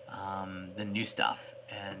 the new stuff,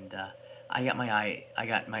 and I got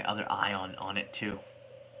my other eye on it too.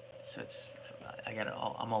 So I got it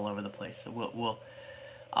all. I'm all over the place. So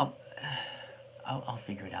I'll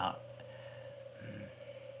figure it out.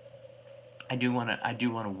 I do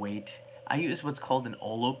wanna wait. I use what's called an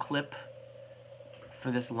Olo clip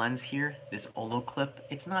for this lens here. This Olo clip.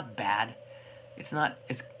 It's not bad.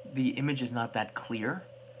 The image is not that clear,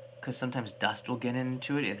 because sometimes dust will get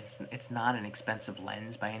into it. It's not an expensive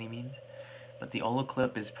lens by any means, but the Olo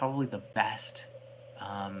clip is probably the best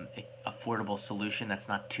affordable solution that's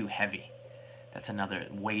not too heavy. That's another.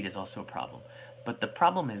 Weight is also a problem. But the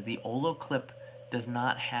problem is the Olo clip does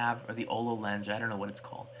not have, or the Olo lens, or I don't know what it's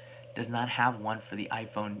called, does not have one for the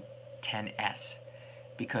iPhone XS,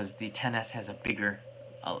 because the XS has a bigger,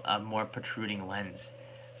 a more protruding lens.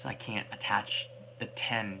 So I can't attach the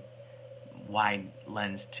 10 wide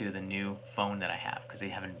lens to the new phone that I have, because they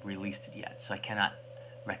haven't released it yet. So I cannot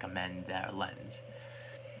recommend their lens.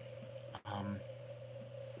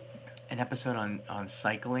 An episode on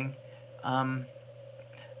cycling.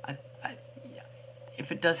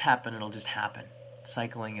 If it does happen, it'll just happen.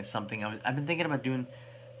 Cycling is something I've been thinking about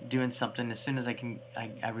doing something as soon as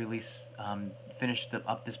I release finish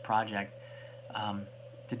up this project,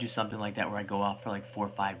 to do something like that where I go off for like 4 or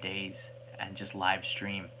 5 days and just live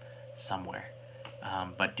stream somewhere,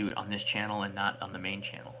 but do it on this channel and not on the main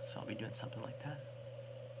channel. So I'll be doing something like that.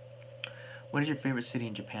 What is your favorite city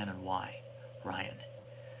in Japan and why? Ryan.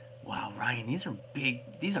 Wow, Ryan, these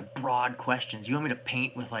are broad questions. You want me to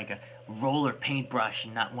paint with like a roller paintbrush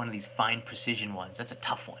and not one of these fine precision ones? That's a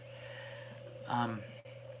tough one.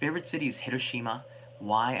 Favorite city is Hiroshima.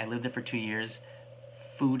 Why? I lived there for 2 years.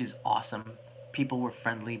 Food is awesome. People were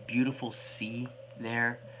friendly. Beautiful sea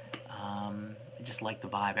there. I just liked the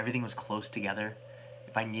vibe. Everything was close together.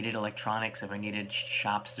 If I needed electronics, if I needed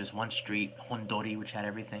shops, there's one street, Hondori, which had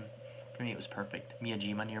everything. For me, it was perfect.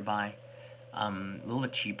 Miyajima nearby. A little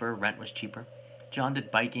bit cheaper. Rent was cheaper. John did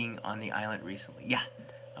biking on the island recently. Yeah,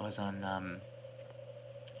 I was on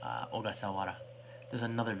Ogasawara. There's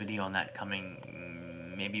another video on that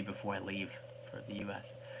coming maybe before I leave for the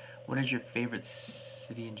U.S. What is your favorite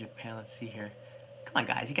city in Japan? Let's see here. Come on,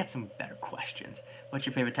 guys. You got some better questions. What's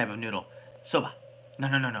your favorite type of noodle? Soba. No.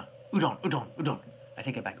 Udon. I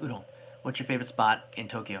take it back. Udon. What's your favorite spot in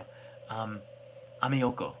Tokyo?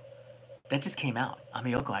 Ameoko. That just came out.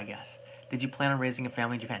 Ameoko, I guess. Did you plan on raising a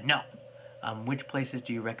family in Japan? No. Which places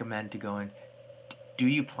do you recommend to go in? Do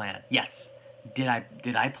you plan? Yes. Did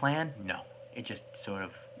I plan? No. It just sort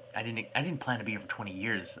of. I didn't plan to be here for 20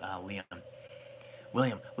 years, Liam.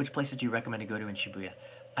 William, which places do you recommend to go to in Shibuya?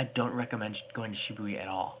 I don't recommend going to Shibuya at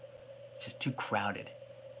all. It's just too crowded.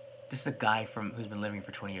 This is a guy who's been living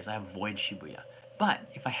for 20 years. I avoid Shibuya. But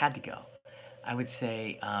if I had to go, I would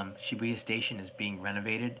say Shibuya Station is being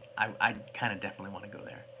renovated. I'd kind of definitely want to go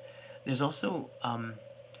there. There's also,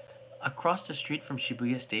 across the street from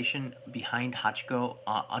Shibuya Station, behind Hachiko,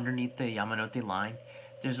 underneath the Yamanote line,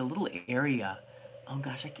 there's a little area. Oh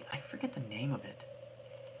gosh, I forget the name of it.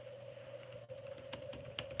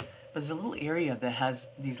 But there's a little area that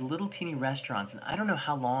has these little teeny restaurants, and I don't know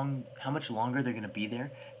how much longer they're going to be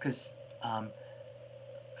there, because I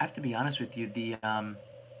have to be honest with you, the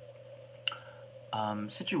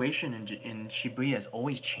situation in Shibuya is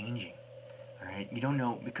always changing. All right, you don't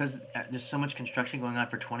know, because there's so much construction going on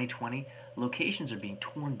for 2020. Locations are being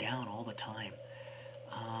torn down all the time.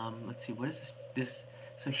 Let's see, what is this?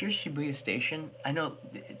 So here's Shibuya Station. I know,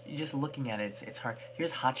 just looking at it, it's hard.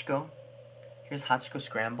 Here's Hachiko. Here's Hachiko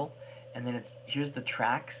Scramble, and then here's the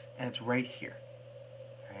tracks, and it's right here.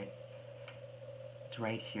 All right, it's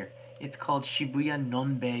right here. It's called Shibuya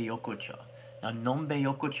Nonbei Yokocho. Now Nonbei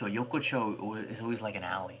Yokocho is always like an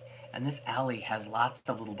alley, and this alley has lots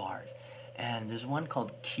of little bars. And there's one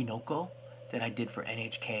called Kinoko that I did for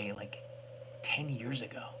NHK like 10 years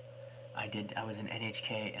ago. I was in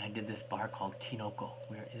NHK and I did this bar called Kinoko.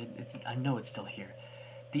 I know it's still here.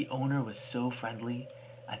 The owner was so friendly.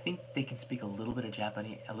 I think they can speak a little bit of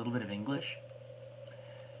Japanese, a little bit of English.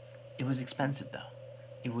 It was expensive though.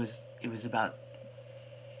 It was about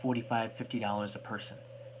 $45, $50 a person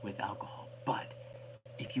with alcohol. But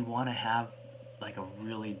if you want to have like a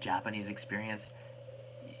really Japanese experience,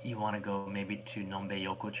 you want to go maybe to Nonbei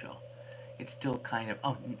Yokocho. It's still kind of...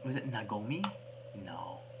 Oh, was it Nagomi?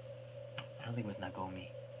 No. I don't think it was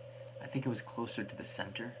Nagomi. I think it was closer to the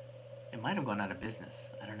center. It might have gone out of business.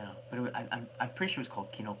 I don't know. But I'm pretty sure it was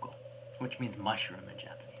called Kinoko, which means mushroom in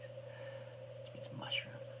Japanese. Which means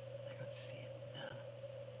mushroom. I don't see it. No.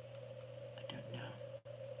 I don't know.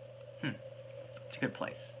 It's a good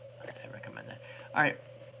place. I recommend that. All right.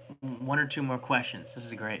 One or two more questions. This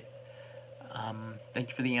is great. Thank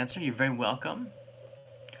you for the answer. You're very welcome.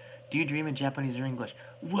 Do you dream in Japanese or English?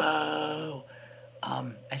 Whoa!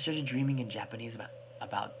 I started dreaming in Japanese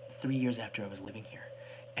about 3 years after I was living here,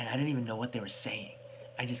 and I didn't even know what they were saying.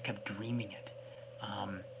 I just kept dreaming it.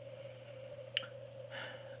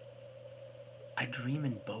 I dream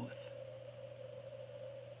in both.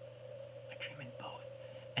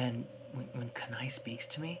 And when Kanai speaks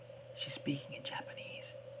to me, she's speaking in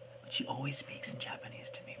Japanese. But she always speaks in Japanese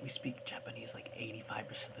to me. We speak Japanese like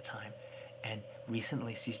 85% of the time. And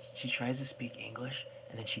recently she tries to speak English,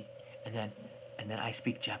 and then I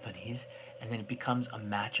speak Japanese, and then it becomes a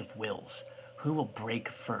match of wills. Who will break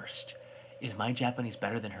first? Is my Japanese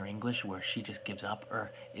better than her English, where she just gives up,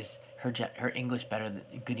 or is her English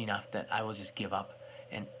good enough that I will just give up,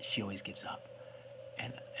 and she always gives up,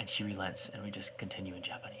 and she relents, and we just continue in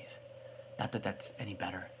Japanese. Not that that's any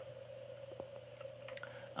better.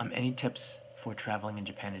 Any tips for traveling in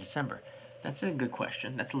Japan in December? That's a good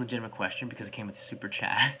question. That's a legitimate question because it came with the super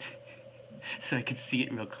chat, so I could see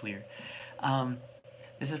it real clear.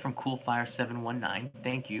 This is from Coolfire719.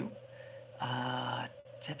 Thank you.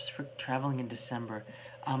 Tips for traveling in December.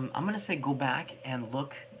 I'm gonna say go back and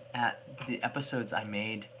look at the episodes I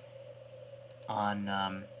made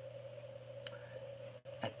on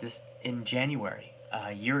in January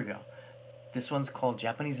a year ago. This one's called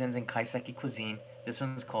Japanese Inns and Kaiseki Cuisine. This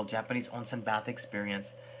one's called Japanese Onsen Bath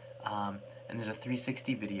Experience. And there's a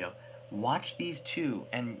 360 video. Watch these two,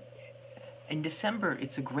 and in December,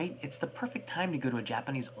 it's the perfect time to go to a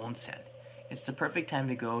Japanese onsen. It's the perfect time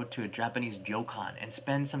to go to a Japanese ryokan and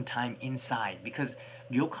spend some time inside, because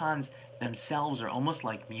ryokans themselves are almost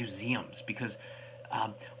like museums, because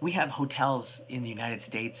we have hotels in the United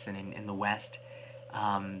States and in the West.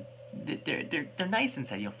 They're nice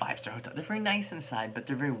inside, 5-star hotels. They're very nice inside, but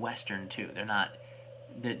they're very Western too.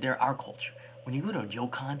 They're our culture. When you go to a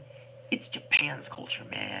ryokan, it's Japan's culture,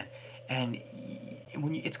 man. And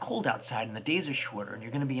it's cold outside and the days are shorter and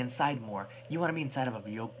you're going to be inside more, you want to be inside of a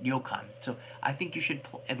ryokan. So I think you should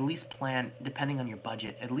at least plan, depending on your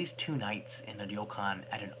budget, at least 2 nights in a ryokan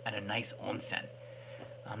at a nice onsen.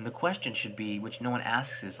 The question should be, which no one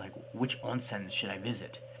asks, is like, which onsen should I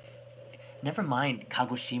visit? Never mind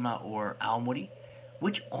Kagoshima or Aomori.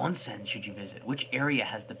 Which onsen should you visit? Which area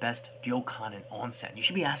has the best ryokan and onsen? You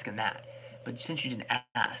should be asking that. But since you didn't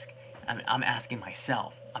ask, I'm asking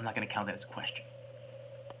myself. I'm not going to count that as a question.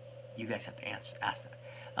 You guys have to ask that.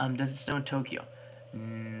 Does it snow in Tokyo?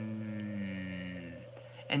 And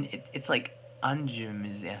it's like Anjum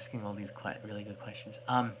is asking all these really good questions.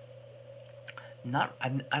 I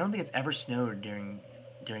don't think it's ever snowed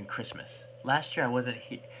during Christmas. Last year I wasn't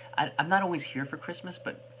here. I'm not always here for Christmas,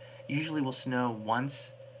 but usually we'll snow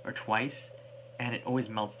once or twice, and it always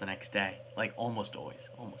melts the next day. Like almost always.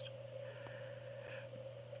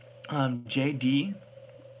 JD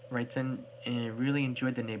writes in, really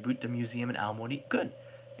enjoyed the Nebuta Museum in Aomori. Good.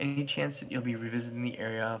 Any chance that you'll be revisiting the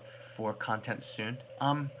area for content soon?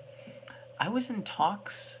 I was in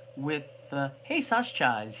talks with, hey,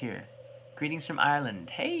 Sascha is here. Greetings from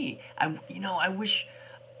Ireland. Hey, I wish,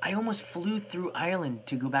 I almost flew through Ireland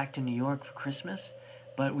to go back to New York for Christmas,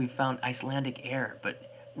 but we found Icelandic Air, but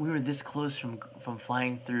we were this close from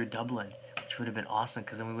flying through Dublin, which would have been awesome,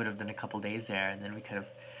 because then we would have done a couple days there, and then we could have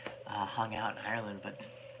hung out in Ireland. But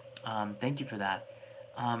thank you for that.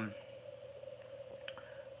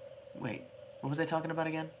 Wait, what was I talking about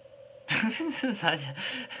again?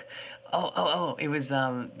 Oh, it was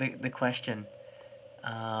the question.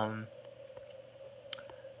 Let's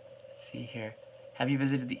see here. Have you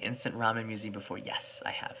visited the Instant Ramen Museum before? Yes,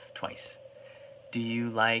 I have, twice. Do you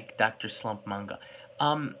like Dr. Slump manga?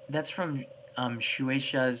 That's from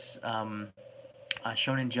Shueisha's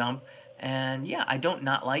Shonen Jump, and yeah, I don't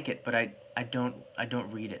not like it, but I don't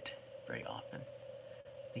read it very often.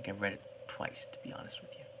 I think I've read it twice, to be honest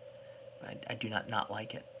with you. But I do not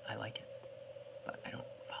like it. I like it, but I don't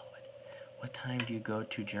follow it. What time do you go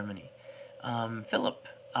to Germany? Philip,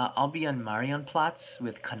 I'll be on Marienplatz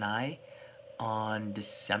with Kanai on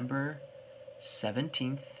December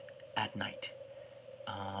 17th at night.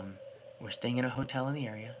 We're staying in a hotel in the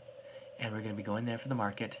area, and we're going to be going there for the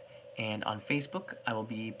market. And on Facebook, I will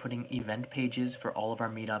be putting event pages for all of our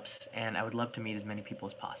meetups, and I would love to meet as many people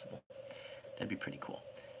as possible. That'd be pretty cool.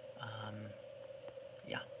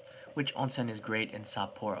 Yeah. Which onsen is great in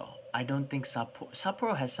Sapporo? I don't think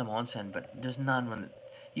Sapporo has some onsen, but there's none when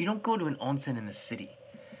you don't go to an onsen in the city.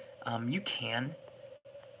 You can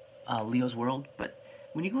Leo's World, but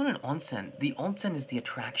when you go to an onsen, the onsen is the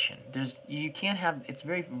attraction. You can't have. It's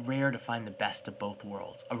very rare to find the best of both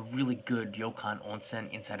worlds. A really good ryokan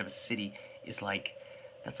onsen inside of a city is like,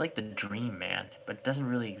 that's like the dream, man. But it doesn't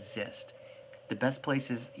really exist. The best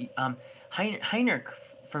places. Heinrich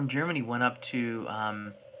from Germany went up to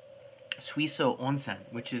Suiso Onsen,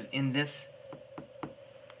 which is in this.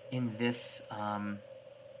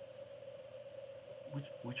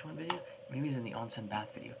 Which one video? Maybe it's in the onsen bath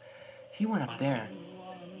video. He went up there.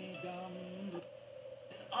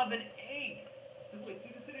 Of an egg.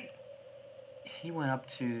 He went up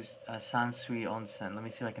to Sansui Onsen. Let me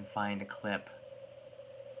see if I can find a clip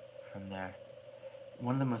from there.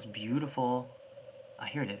 One of the most beautiful.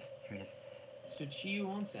 Here it is. Here it is. Tsuchiyu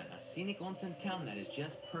Onsen, a scenic onsen town that is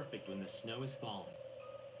just perfect when the snow is falling.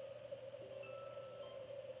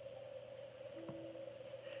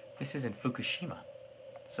 This is in Fukushima.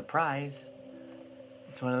 Surprise!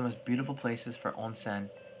 It's one of the most beautiful places for onsen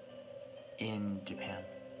in Japan.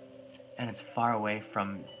 And it's far away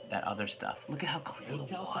from that other stuff. Look at how clear the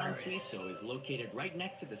Hotel water San is. Suiso is located right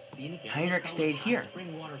next to the scenic Heinrich stayed hot here.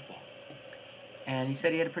 spring waterfall. And he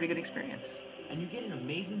said he had a pretty good experience. And you get an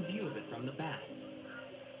amazing view of it from the bath.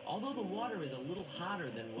 Although the water is a little hotter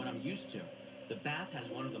than what I'm used to, the bath has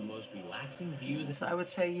one of the most relaxing views. So I would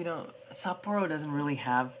say, Sapporo doesn't really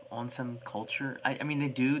have onsen culture. I mean, they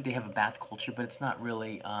do. They have a bath culture, but it's not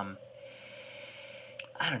really, I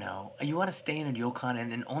don't know. You want to stay in a ryokan,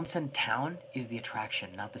 and an onsen town is the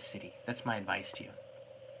attraction, not the city. That's my advice to you.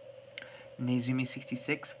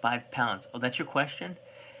 Nezumi66, 5 pounds. Oh, that's your question?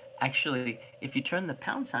 Actually, if you turn the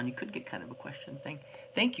pound sound, you could get kind of a question. Thank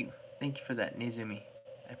you. Thank you for that, Nezumi.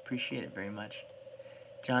 I appreciate it very much.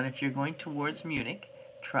 John, if you're going towards Munich,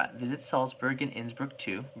 visit Salzburg and Innsbruck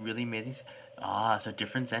too. Really amazing. So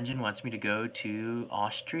Difference Engine wants me to go to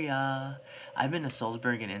Austria. I've been to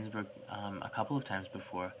Salzburg and Innsbruck a couple of times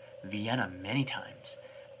before. Vienna many times.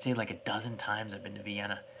 I'd say like a dozen times I've been to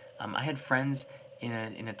Vienna. I had friends in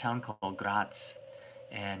a town called Graz,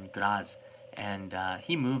 and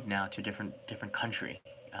he moved now to a different country.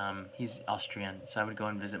 He's Austrian, so I would go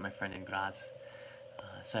and visit my friend in Graz.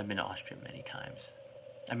 So I've been to Austria many times.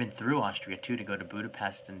 I've been through Austria too to go to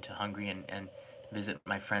Budapest and to Hungary and visit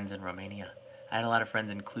my friends in Romania. I had a lot of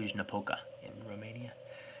friends in Cluj-Napoca in Romania.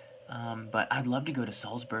 But I'd love to go to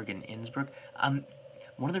Salzburg and Innsbruck.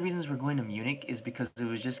 One of the reasons we're going to Munich is because it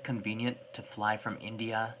was just convenient to fly from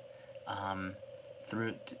India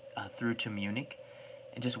through to Munich.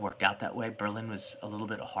 It just worked out that way. Berlin was a little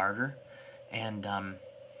bit harder. And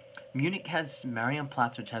Munich has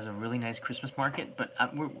Marienplatz, which has a really nice Christmas market, but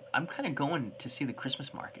I'm kind of going to see the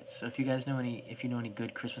Christmas markets. So if you guys know any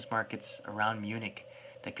good Christmas markets around Munich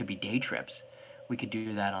that could be day trips, we could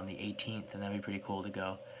do that on the 18th, and that'd be pretty cool to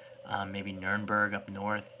go. Maybe Nuremberg up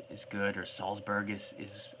north is good, or Salzburg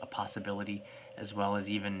is a possibility, as well as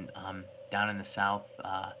even down in the south.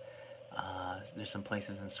 There's some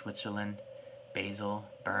places in Switzerland, Basel,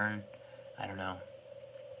 Bern. I don't know.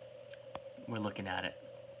 We're looking at it.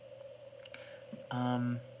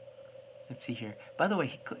 Let's see here. By the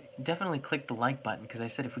way, definitely click the like button, because I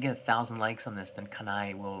said if we get 1,000 likes on this, then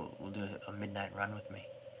Kanai will do a midnight run with me.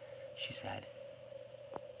 She said.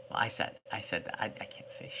 Well, I said that. I can't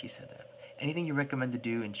say she said that. Anything you recommend to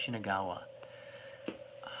do in Shinagawa?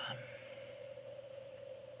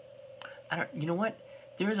 You know what?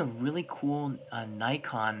 There is a really cool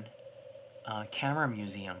Nikon camera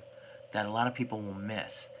museum that a lot of people will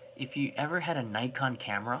miss. If you ever had a Nikon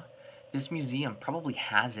camera, this museum probably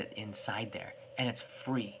has it inside there, and it's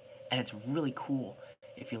free, and it's really cool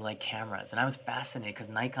if you like cameras. And I was fascinated because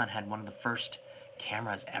Nikon had one of the first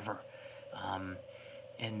cameras ever,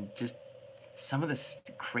 and just some of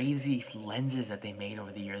the crazy lenses that they made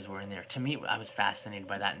over the years were in there. To me, I was fascinated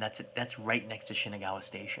by that, and that's right next to Shinagawa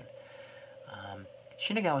Station.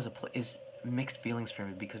 Shinagawa is mixed feelings for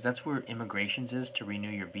me, because that's where immigrations is to renew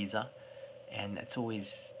your visa, and that's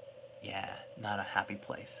always, not a happy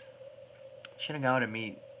place. Shinagawa to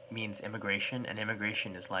me means immigration, and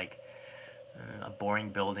immigration is like a boring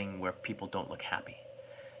building where people don't look happy.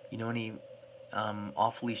 You know any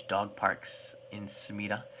off-leash dog parks in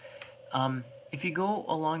Sumida? If you go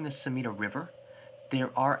along the Sumida River,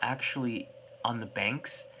 there are actually, on the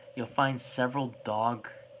banks, you'll find several dog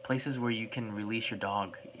places where you can release your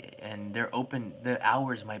dog, and they're open. The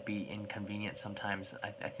hours might be inconvenient sometimes.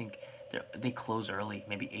 I think they close early,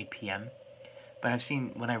 maybe 8 p.m. But I've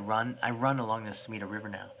seen, when I run along the Sumida River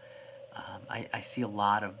now. I see a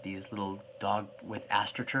lot of these little dog with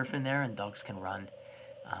astroturf in there, and dogs can run.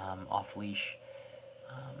 off leash.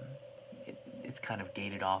 It's kind of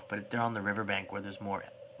gated off, but they're on the riverbank where there's more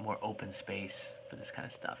open space for this kind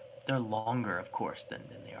of stuff. They're longer, of course, than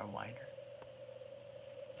they are wider.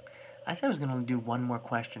 I said I was going to do one more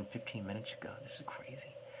question 15 minutes ago. This is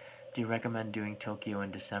crazy. Do you recommend doing Tokyo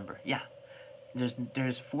in December? Yeah.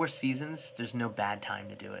 There's 4 seasons. There's no bad time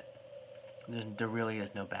to do it. There really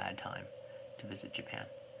is no bad time to visit Japan.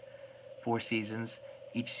 4 seasons.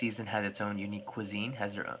 Each season has its own unique cuisine,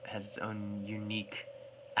 has its own unique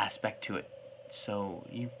aspect to it. So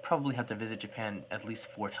you probably have to visit Japan at least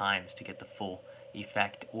 4 times to get the full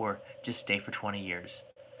effect, or just stay for 20 years,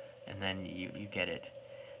 and then you get it.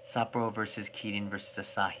 Sapporo versus Kirin versus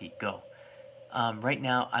Asahi. Go. Right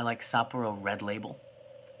now, I like Sapporo Red Label.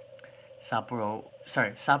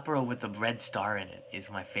 Sapporo with the red star in it is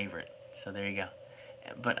my favorite. So there you go.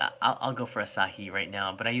 But I'll go for Asahi right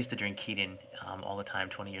now. But I used to drink Kirin all the time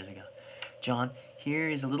 20 years ago. John, here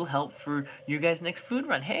is a little help for you guys' next food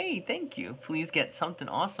run. Hey, thank you. Please get something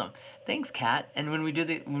awesome. Thanks, Kat. And when we do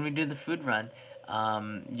the food run,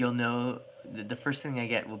 you'll know the first thing I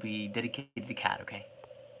get will be dedicated to Kat. Okay.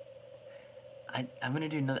 I'm gonna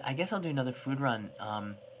do another. I guess I'll do another food run.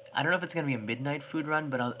 I don't know if it's gonna be a midnight food run,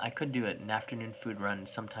 but I could do it an afternoon food run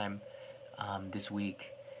sometime this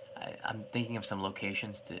week. I'm thinking of some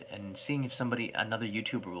locations and seeing if another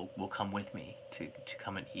YouTuber will come with me to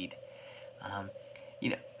come and eat.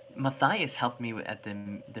 Matthias helped me at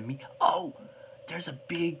the meet. Oh, there's a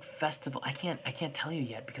big festival. I can't tell you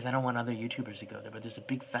yet because I don't want other YouTubers to go there. But there's a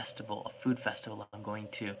big festival, a food festival I'm going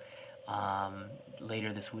to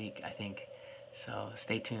later this week, I think. So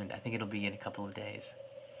stay tuned. I think it'll be in a couple of days.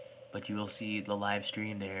 But you will see the live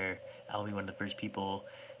stream there. I'll be one of the first people.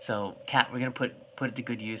 So, Kat, we're going to put it to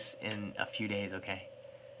good use in a few days, okay?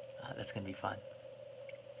 That's going to be fun.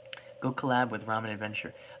 Go collab with Ramen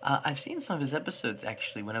Adventure. I've seen some of his episodes,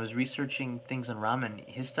 actually. When I was researching things on ramen,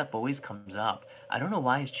 his stuff always comes up. I don't know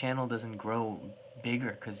why his channel doesn't grow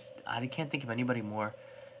bigger, because I can't think of anybody more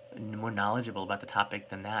knowledgeable about the topic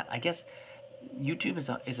than that. I guess YouTube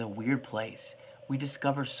is a weird place. We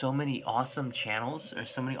discover so many awesome channels or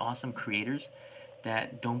so many awesome creators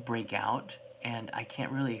that don't break out, and I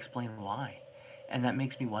can't really explain why. And that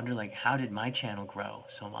makes me wonder, like, how did my channel grow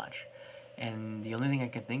so much? And the only thing I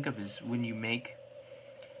can think of is when you make,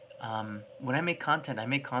 when I make content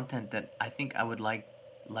that I think I would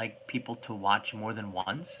like people to watch more than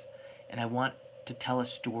once, and I want to tell a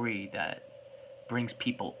story that brings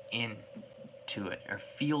people in to it or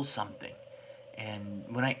feel something. And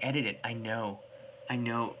when I edit it, I know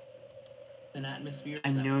An atmosphere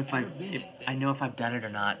if I've done it or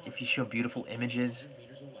not. If you show beautiful images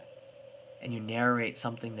and you narrate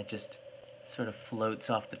something that just sort of floats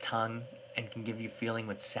off the tongue and can give you feeling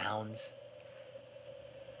with sounds.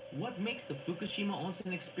 What makes the Fukushima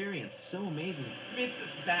Onsen experience so amazing? It's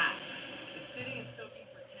this bath. It's sitting and soaking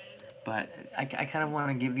for 10. But I kind of want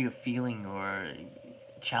to give you a feeling or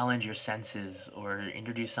challenge your senses or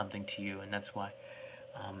introduce something to you, and that's why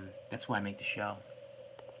I make the show.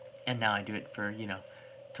 And now I do it for,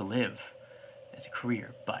 to live as a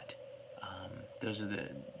career, but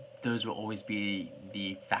those will always be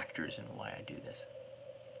the factors in why I do this.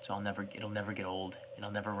 So it'll never get old, and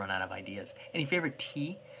I'll never run out of ideas. Any favorite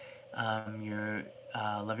tea? Love your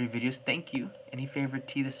videos. Thank you. Any favorite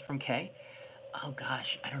tea? This is from Kay. Oh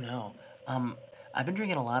gosh, I don't know. I've been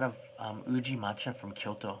drinking a lot of Uji matcha from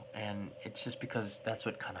Kyoto, and it's just because that's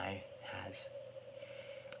what Kanai has.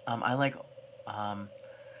 I like,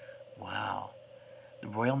 wow, the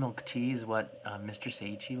royal milk tea is what Mr.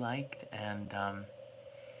 Seiichi liked, and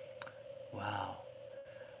wow,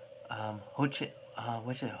 what's it?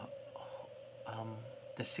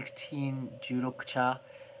 The 16 Jurokucha,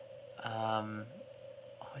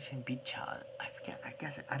 Hoshin Bicha. I forget.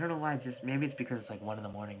 I don't know why. Maybe it's because it's like 1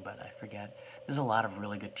 in.morning, but I forget. There's a lot of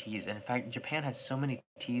really good teas, and in fact, Japan has so many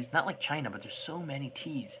teas. Not like China, but there's so many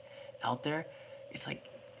teas out there. It's like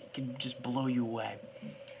it can just blow you away.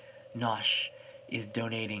 Nosh is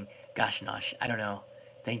donating. Gosh, Nosh, I don't know.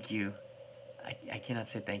 Thank you. I cannot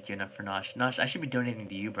say thank you enough for Nosh. Nosh, I should be donating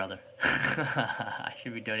to you, brother. I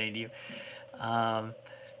should be donating to you.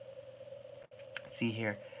 Let's see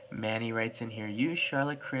here. Manny writes in here, you,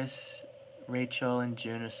 Charlotte, Chris, Rachel, and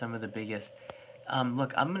June are some of the biggest.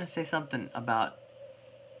 Look, I'm going to say something about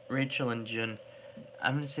Rachel and June.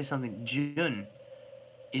 I'm going to say something. June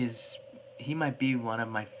he might be one of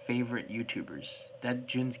my favorite YouTubers. That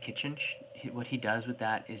Jun's Kitchen, what he does with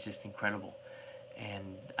that is just incredible.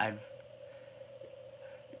 And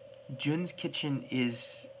Jun's Kitchen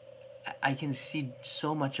I can see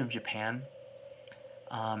so much of Japan.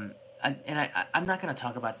 I'm not going to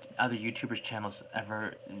talk about other YouTubers' channels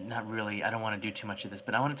ever. Not really. I don't want to do too much of this,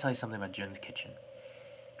 but I want to tell you something about Jun's Kitchen.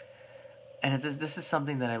 And this is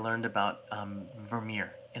something that I learned about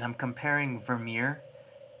Vermeer. And I'm comparing Vermeer,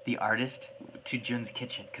 the artist, to Jun's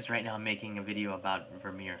Kitchen. Because right now I'm making a video about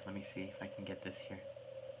Vermeer. Let me see if I can get this here.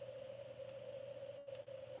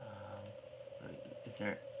 Is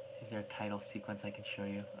there a title sequence I can show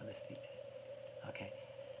you on this? Okay.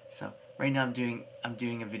 So right now I'm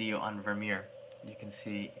doing a video on Vermeer. You can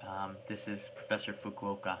see this is Professor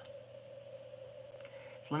Fukuoka.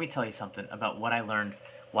 So let me tell you something about what I learned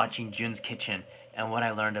watching Jun's Kitchen and what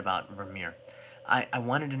I learned about Vermeer. I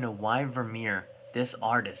wanted to know why Vermeer, this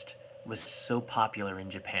artist, was so popular in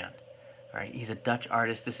Japan. All right, he's a Dutch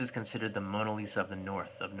artist. This is considered the Mona Lisa of the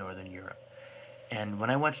North of Northern Europe. And when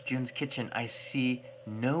I watch Jun's Kitchen, I see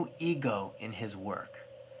no ego in his work.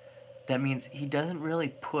 That means he doesn't really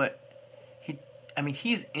put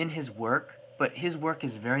he's in his work, but his work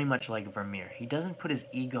is very much like Vermeer. He doesn't put his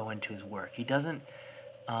ego into his work. He doesn't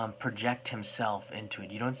project himself into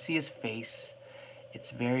it. You don't see his face.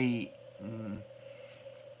 It's very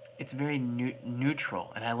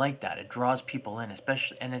neutral, and I like that. It draws people in,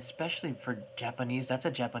 especially for Japanese. That's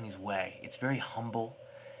a Japanese way. It's very humble.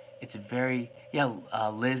 It's very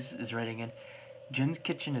Liz is writing in. Jun's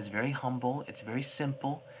Kitchen is very humble. It's very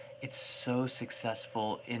simple. It's so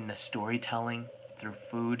successful in the storytelling through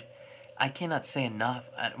food. I cannot say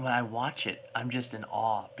enough. When I watch it, I'm just in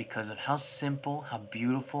awe because of how simple, how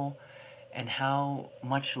beautiful, and how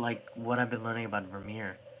much like what I've been learning about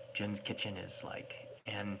Vermeer, Jun's Kitchen is like.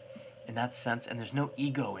 And in that sense, and there's no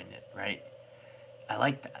ego in it, right? I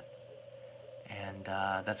like that. And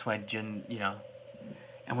that's why Jun,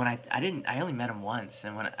 and when I only met him once,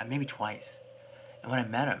 and maybe twice. And when I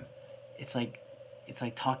met him, it's like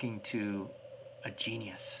talking to a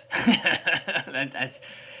genius.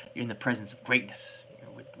 You're in the presence of greatness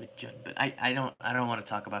with Jun. But I don't want to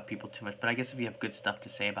talk about people too much. But I guess if you have good stuff to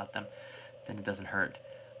say about them, then it doesn't hurt.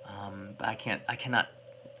 But I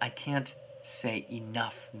can't say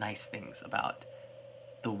enough nice things about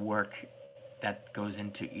the work that goes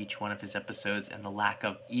into each one of his episodes, and the lack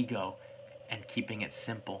of ego and keeping it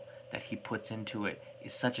simple that he puts into it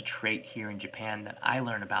is such a trait here in Japan that I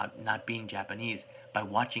learn about, not being Japanese, by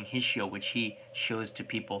watching his show, which he shows to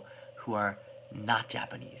people who are not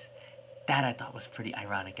Japanese. That I thought was pretty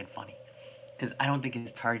ironic and funny, because I don't think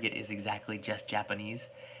his target is exactly just Japanese,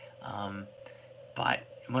 but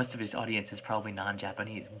most of his audience is probably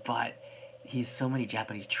non-Japanese. But he has so many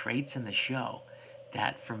Japanese traits in the show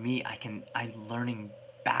that for me, I'm learning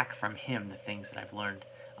back from him the things that I've learned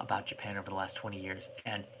about Japan over the last 20 years,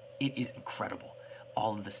 and it is incredible.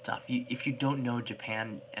 All of the stuff. If you don't know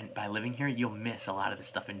Japan and by living here, you'll miss a lot of the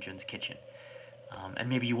stuff in Jun's Kitchen. And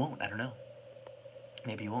maybe you won't. I don't know.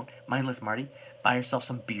 Maybe you won't. Mindless Marty, buy yourself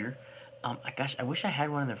some beer. Gosh, I wish I had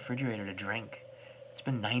one in the refrigerator to drink. It's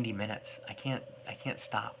been 90 minutes. I can't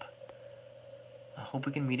stop. I hope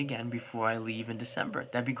we can meet again before I leave in December.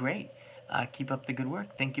 That'd be great. Keep up the good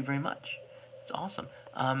work. Thank you very much. It's awesome.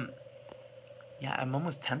 Yeah, I'm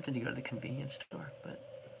almost tempted to go to the convenience store, but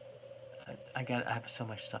I have so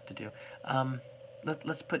much stuff to do.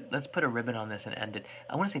 Let's put a ribbon on this and end it.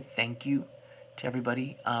 I want to say thank you to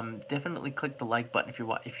everybody. Definitely click the like button if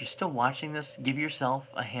you're still watching this. Give yourself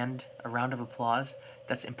a round of applause.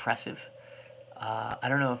 That's impressive. I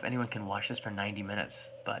don't know if anyone can watch this for 90 minutes,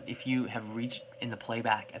 but if you have reached in the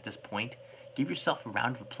playback at this point, give yourself a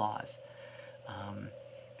round of applause.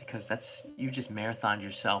 Because you just marathoned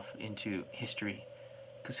yourself into history.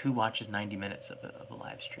 Because who watches 90 minutes of a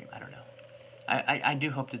live stream? I don't know. I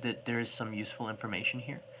do hope that there is some useful information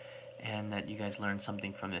here, and that you guys learned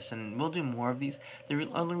something from this. And we'll do more of these. The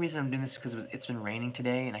only reason I'm doing this is because it's been raining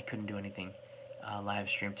today, and I couldn't do anything live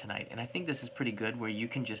stream tonight. And I think this is pretty good, where you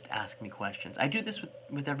can just ask me questions. I do this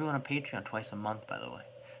with everyone on Patreon twice a month, by the way.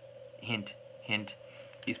 Hint, hint.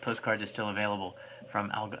 These postcards are still available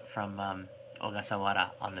from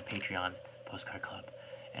Ogasawara on the Patreon Postcard Club,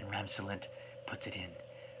 and Ram Salint puts it in.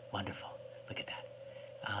 Wonderful. Look at that.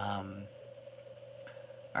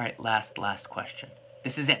 All right, last question.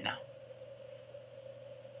 This is it now.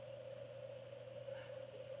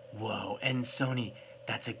 Whoa, and Sony,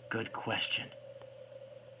 that's a good question.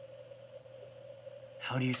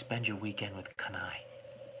 How do you spend your weekend with Kanai?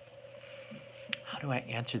 How do I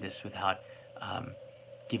answer this without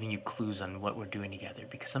giving you clues on what we're doing together?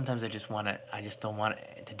 Because sometimes I just don't want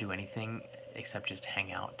to do anything except just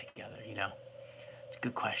hang out together, It's a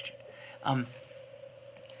good question.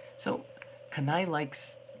 So Kanai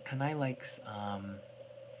likes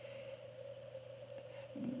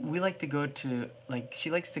we like to go to,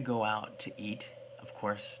 she likes to go out to eat, of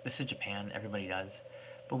course. This is Japan. Everybody does.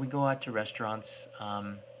 But we go out to restaurants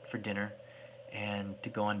for dinner and to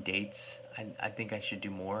go on dates. I think I should do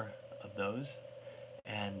more of those.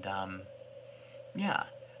 And yeah,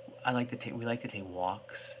 we like to take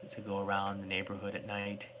walks to go around the neighborhood at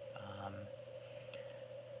night.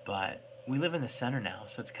 But we live in the center now,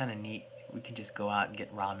 so it's kind of neat. We can just go out and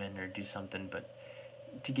get ramen or do something, but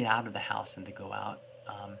to get out of the house and to go out.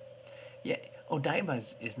 Yeah, Odaiba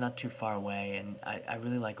is not too far away, and I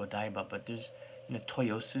really like Odaiba, but there's,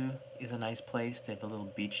 Toyosu is a nice place. They have a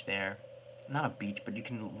little beach there. Not a beach, but you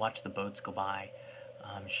can watch the boats go by.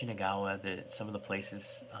 Shinagawa, some of the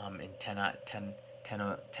places in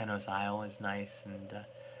Tenno's Isle is nice, and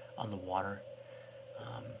on the water.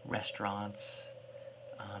 Restaurants.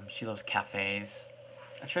 She loves cafes.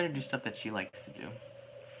 I try to do stuff that she likes to do.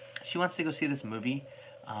 She wants to go see this movie.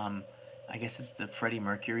 I guess it's the Freddie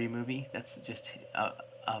Mercury movie. That's just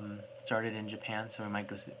started in Japan, so we might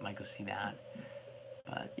go see that.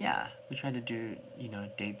 But yeah, we try to do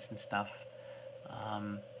dates and stuff.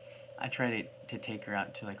 I try to take her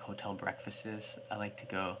out to like hotel breakfasts. I like to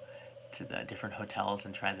go to the different hotels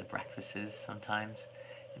and try the breakfasts sometimes,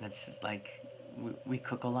 and it's just like we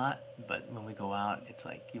cook a lot, but when we go out, it's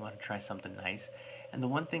like you want to try something nice. And the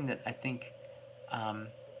one thing that I think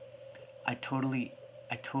I totally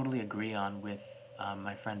agree on with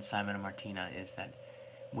my friend Simon and Martina is that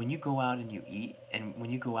when you go out and you eat, and when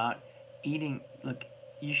you go out eating, look,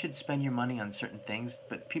 you should spend your money on certain things,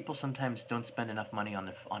 but people sometimes don't spend enough money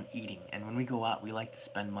on eating. And when we go out, we like to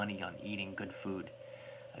spend money on eating good food.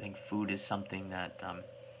 I think food is something that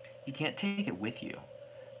you can't take it with you,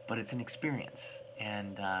 but it's an experience.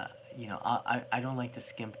 And I don't like to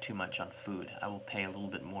skimp too much on food. I will pay a little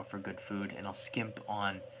bit more for good food, and I'll skimp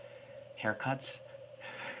on haircuts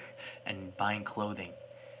and buying clothing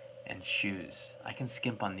and shoes. I can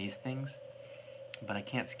skimp on these things, but I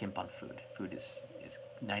can't skimp on food. Food is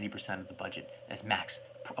 90% of the budget, as Max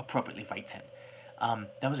appropriately writes in.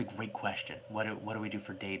 That was a great question. What do we do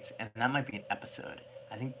for dates? And that might be an episode.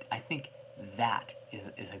 I think that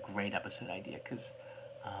is a great episode idea, because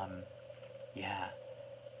yeah.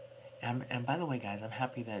 And by the way, guys, I'm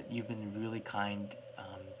happy that you've been really kind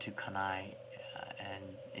to Kanai and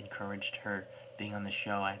encouraged her being on the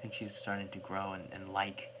show. I think she's starting to grow and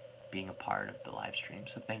like being a part of the live stream.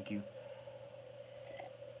 So thank you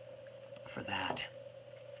for that.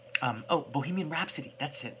 Oh, Bohemian Rhapsody.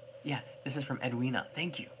 That's it. Yeah, this is from Edwina.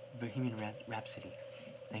 Thank you. Bohemian Rhapsody.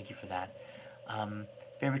 Thank you for that.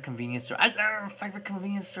 Favorite convenience store. Favorite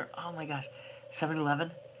convenience store. Oh my gosh.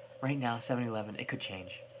 7-Eleven. Right now, 7-Eleven. It could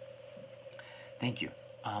change. Thank you.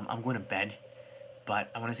 I'm going to bed,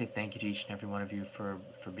 but I want to say thank you to each and every one of you for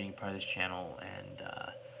being part of this channel. And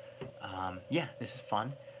yeah, this is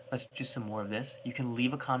fun. Let's do some more of this. You can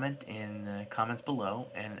leave a comment in the comments below,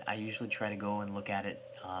 and I usually try to go and look at it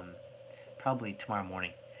probably tomorrow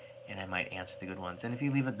morning, and I might answer the good ones. And if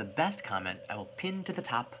you leave the best comment, I will pin to the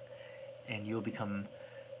top, and you'll become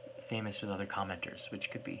famous with other commenters, which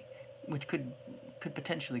could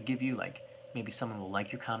potentially give you, like, maybe someone will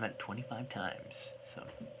like your comment 25 times. So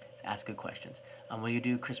ask good questions. Will you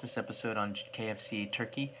do a Christmas episode on KFC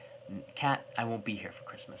turkey? Kat, I won't be here for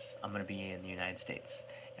Christmas. I'm going to be in the United States.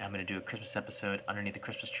 And I'm going to do a Christmas episode underneath the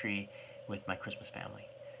Christmas tree with my Christmas family.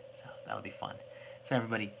 So that'll be fun. So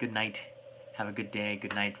everybody, good night. Have a good day,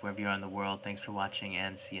 good night, wherever you are in the world. Thanks for watching,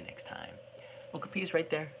 and see you next time. Uncle P's right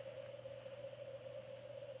there.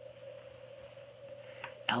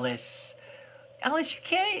 Ellis,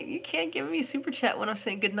 you can't give me a super chat when I'm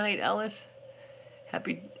saying good night, Ellis.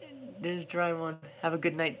 There's dry one. Have a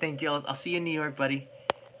good night. Thank you, Ellis. I'll see you in New York, buddy.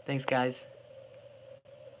 Thanks, guys.